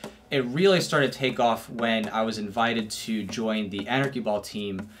 But it really started to take off when I was invited to join the Anarchy Ball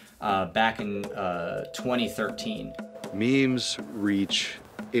team back in 2013. Memes reach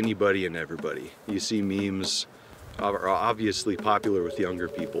anybody and everybody. You see memes are obviously popular with younger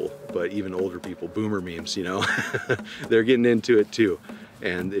people, but even older people, boomer memes, they're getting into it too.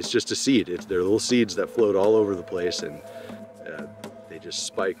 And it's just a seed. They're little seeds that float all over the place, and they just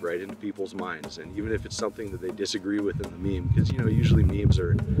spike right into people's minds. And even if it's something that they disagree with in the meme, because usually memes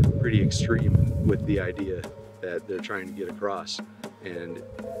are pretty extreme with the idea that they're trying to get across, and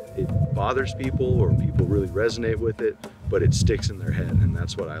it bothers people or people really resonate with it, but it sticks in their head, and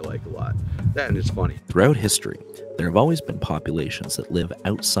that's what I like a lot. That, and it's funny. Throughout history, there have always been populations that live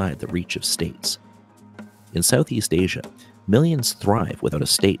outside the reach of states. In Southeast Asia, millions thrive without a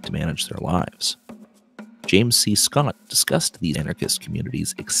state to manage their lives. James C. Scott discussed these anarchist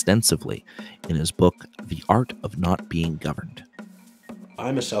communities extensively in his book, The Art of Not Being Governed.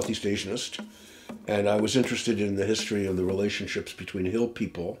 I'm a Southeast Asianist, and I was interested in the history of the relationships between hill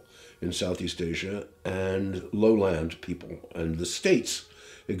people in Southeast Asia and lowland people. And the states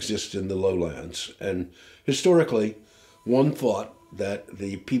exist in the lowlands. And historically, one thought that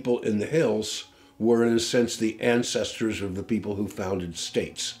the people in the hills were, in a sense, the ancestors of the people who founded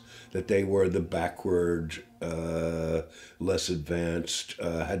states, that they were the backward, less advanced,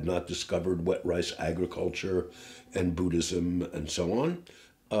 had not discovered wet rice agriculture and Buddhism and so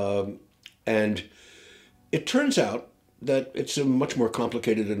on. And it turns out that it's a much more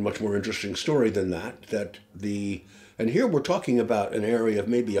complicated and much more interesting story than that. And here we're talking about an area of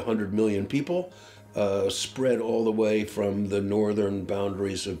maybe 100 million people, spread all the way from the northern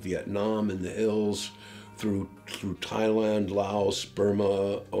boundaries of Vietnam in the hills through Thailand, Laos,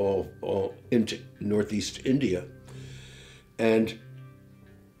 Burma, all into northeast India. And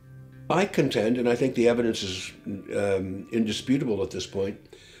I contend, and I think the evidence is indisputable at this point,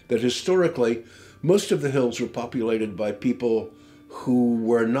 that historically, most of the hills were populated by people who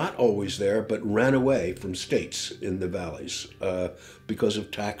were not always there, but ran away from states in the valleys because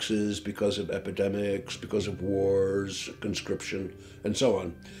of taxes, because of epidemics, because of wars, conscription, and so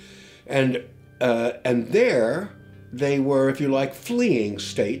on. And there they were, if you like, fleeing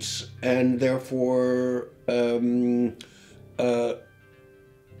states, and therefore, and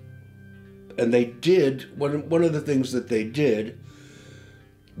they did, one of the things that they did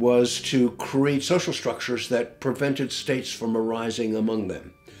was to create social structures that prevented states from arising among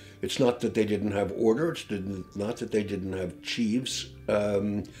them. It's not that they didn't have order, it's not that they didn't have chiefs,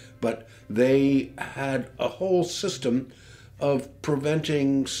 but they had a whole system of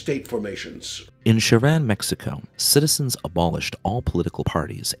preventing state formations. In Cherán, Mexico, citizens abolished all political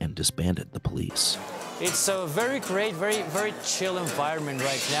parties and disbanded the police. It's a very great, very chill environment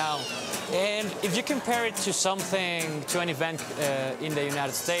right now. And if you compare it to an event in the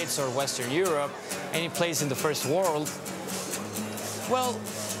United States or Western Europe, any place in the first world, well,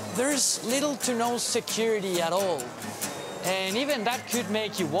 there's little to no security at all. And even that could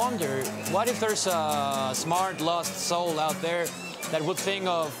make you wonder, what if there's a smart, lost soul out there that would think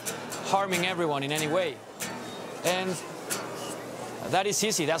of harming everyone in any way? And that is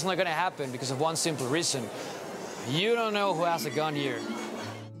easy. That's not going to happen because of one simple reason. You don't know who has a gun here.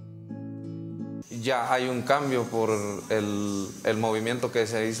 Ya hay un cambio por el movimiento que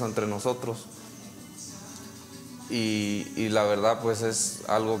se hizo entre nosotros. Y la verdad, pues es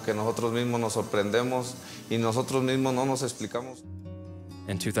algo que nosotros mismos nos sorprendemos y nosotros mismos no nos explicamos.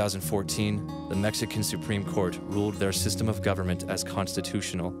 In 2014, the Mexican Supreme Court ruled their system of government as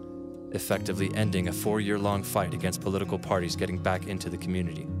constitutional, effectively ending a 4-year-long fight against political parties getting back into the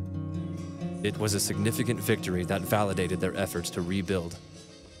community. It was a significant victory that validated their efforts to rebuild.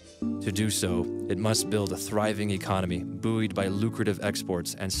 To do so, it must build a thriving economy buoyed by lucrative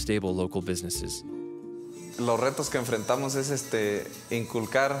exports and stable local businesses. Los retos que enfrentamos es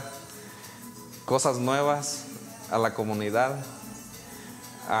inculcar cosas nuevas a la comunidad,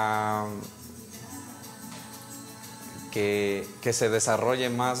 que se desarrolle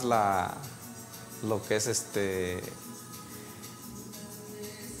más lo que es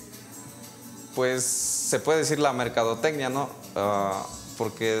pues se puede decir la mercadotecnia, ¿no?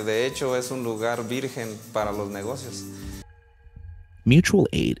 Porque de hecho es un lugar virgen para los negocios. Mutual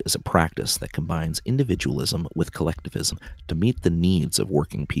aid is a practice that combines individualism with collectivism to meet the needs of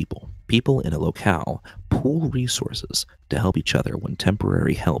working people. People in a locale pool resources to help each other when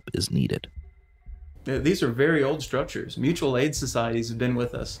temporary help is needed. These are very old structures. Mutual aid societies have been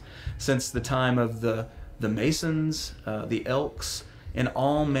with us since the time of the Masons, the Elks, and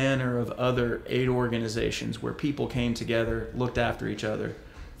all manner of other aid organizations where people came together, looked after each other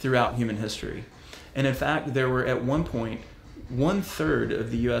throughout human history. And in fact, there were at one point 1/3 of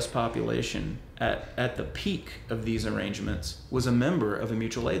the US population at the peak of these arrangements was a member of a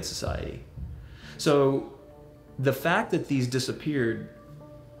mutual aid society. So the fact that these disappeared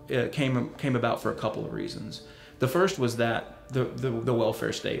came about for a couple of reasons. The first was that the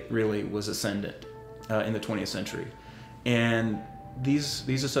welfare state really was ascendant in the 20th century. And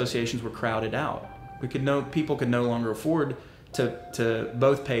these associations were crowded out. People could no longer afford to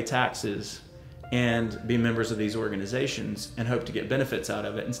both pay taxes and be members of these organizations and hope to get benefits out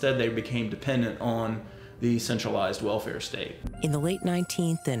of it. Instead, they became dependent on the centralized welfare state. In the late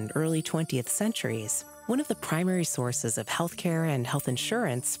 19th and early 20th centuries, one of the primary sources of healthcare and health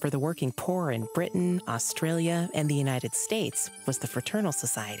insurance for the working poor in Britain, Australia, and the United States was the fraternal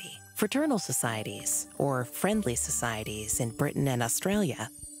society. Fraternal societies, or friendly societies in Britain and Australia,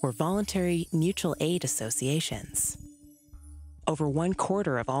 were voluntary mutual aid associations. Over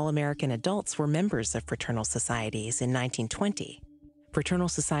 1/4 of all American adults were members of fraternal societies in 1920. Fraternal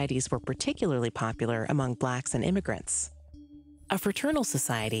societies were particularly popular among blacks and immigrants. A fraternal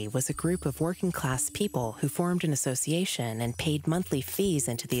society was a group of working-class people who formed an association and paid monthly fees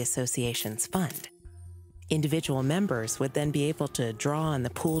into the association's fund. Individual members would then be able to draw on the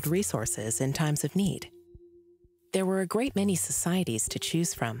pooled resources in times of need. There were a great many societies to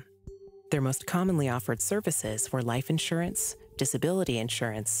choose from. Their most commonly offered services were life insurance, disability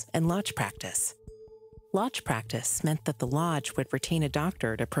insurance, and lodge practice. Lodge practice meant that the lodge would retain a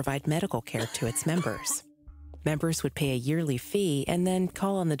doctor to provide medical care to its members. Members would pay a yearly fee and then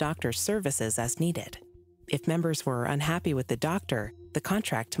call on the doctor's services as needed. If members were unhappy with the doctor, the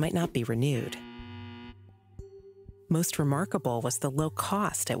contract might not be renewed. Most remarkable was the low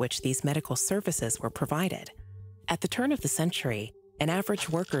cost at which these medical services were provided. At the turn of the century, an average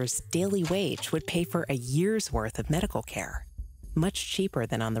worker's daily wage would pay for a year's worth of medical care, much cheaper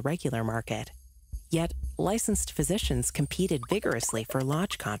than on the regular market. Yet, licensed physicians competed vigorously for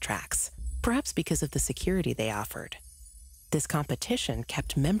lodge contracts, perhaps because of the security they offered. This competition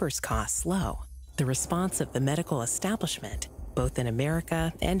kept members' costs low. The response of the medical establishment, both in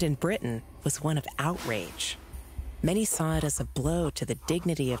America and in Britain, was one of outrage. Many saw it as a blow to the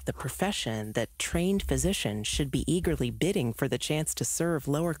dignity of the profession that trained physicians should be eagerly bidding for the chance to serve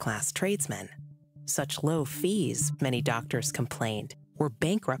lower-class tradesmen. Such low fees, many doctors complained, were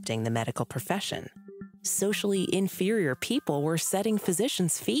bankrupting the medical profession. Socially inferior people were setting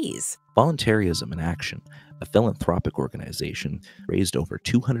physicians' fees. Voluntarism in Action, a philanthropic organization, raised over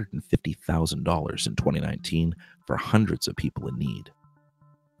 $250,000 in 2019 for hundreds of people in need.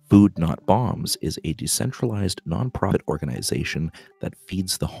 Food Not Bombs is a decentralized nonprofit organization that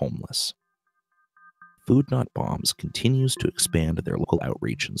feeds the homeless. Food Not Bombs continues to expand their local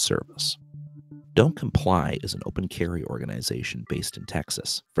outreach and service. Don't Comply is an open carry organization based in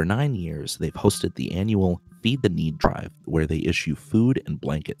Texas. For 9 years, they've hosted the annual Feed the Need drive, where they issue food and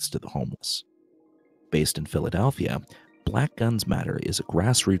blankets to the homeless. Based in Philadelphia, Black Guns Matter is a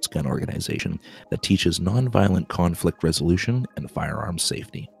grassroots gun organization that teaches nonviolent conflict resolution and firearms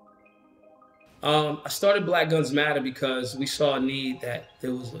safety. I started Black Guns Matter because we saw a need that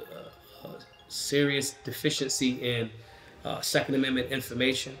there was a serious deficiency in Second Amendment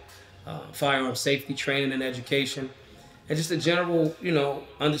information, firearm safety training and education, and just a general,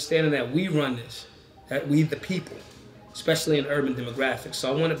 understanding that we run this, that we the people, especially in urban demographics.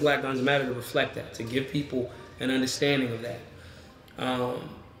 So I wanted Black Guns Matter to reflect that, to give people an understanding of that.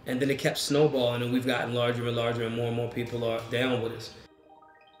 And then it kept snowballing, and we've gotten larger and larger, and more people are down with us.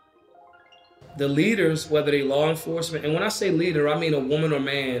 The leaders, whether they law enforcement, and when I say leader, I mean a woman or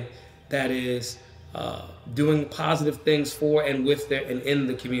man that is doing positive things for and with and in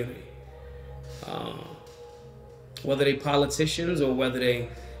the community. Whether they politicians or whether they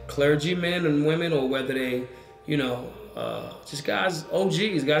clergymen and women or whether they, just guys,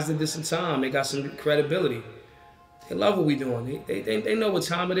 OGs, guys that did some time, they got some credibility. They love what we're doing. They know what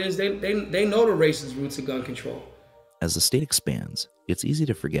time it is. They know the racist roots of gun control. As the state expands, it's easy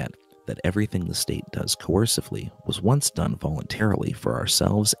to forget that everything the state does coercively was once done voluntarily for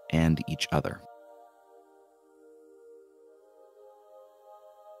ourselves and each other.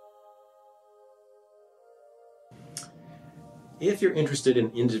 If you're interested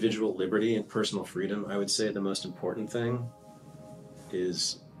in individual liberty and personal freedom, I would say the most important thing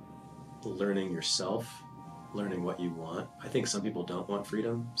is learning yourself, learning what you want. I think some people don't want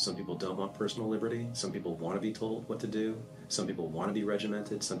freedom. Some people don't want personal liberty. Some people want to be told what to do. Some people want to be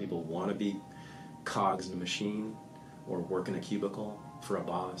regimented. Some people want to be cogs in a machine, or work in a cubicle for a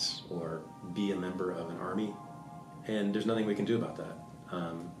boss, or be a member of an army. And there's nothing we can do about that.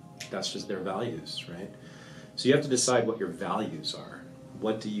 That's just their values, right? So you have to decide what your values are.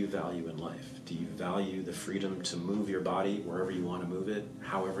 What do you value in life? Do you value the freedom to move your body wherever you want to move it,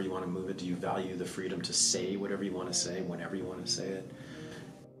 however you want to move it? Do you value the freedom to say whatever you want to say, whenever you want to say it?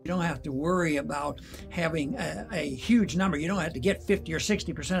 You don't have to worry about having a huge number. You don't have to get 50 or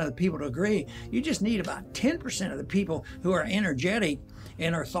 60% of the people to agree. You just need about 10% of the people who are energetic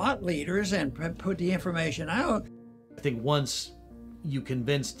and are thought leaders and put the information out. I think once you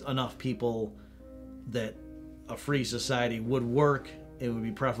convinced enough people that a free society would work, it would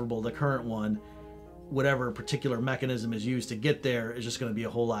be preferable to the current one, whatever particular mechanism is used to get there is just going to be a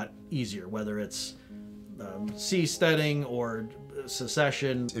whole lot easier, whether it's seasteading or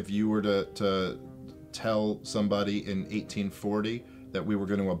secession. If you were to tell somebody in 1840 that we were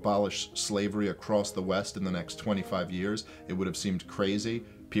going to abolish slavery across the West in the next 25 years, it would have seemed crazy.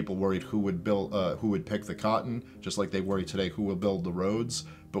 People worried who would pick the cotton, just like they worry today who will build the roads.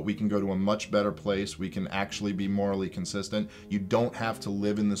 But we can go to a much better place. We can actually be morally consistent. You don't have to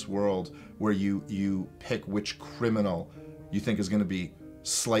live in this world where you pick which criminal you think is going to be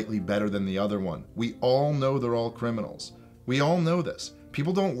slightly better than the other one. We all know they're all criminals. We all know this.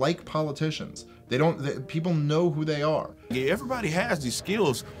 People don't like politicians. People know who they are. Yeah, everybody has these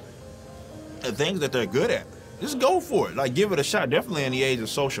skills and things that they're good at. Just go for it. Like, give it a shot. Definitely in the age of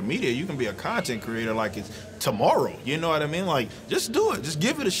social media, you can be a content creator like it's tomorrow. You know what I mean? Like, just do it. Just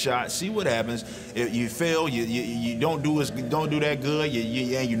give it a shot. See what happens. If you fail, you don't do that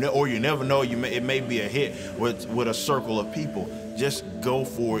good. Or you never know. It may be a hit with a circle of people. Just go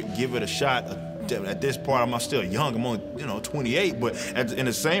for it. Give it a shot. At this part, I'm still young. I'm only 28. But in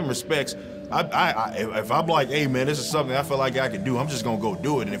the same respects, if I'm like, hey man, this is something I feel like I can do, I'm just gonna go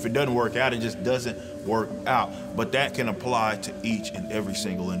do it. And if it doesn't work out, it just doesn't work out. But that can apply to each and every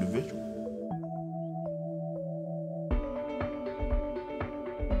single individual.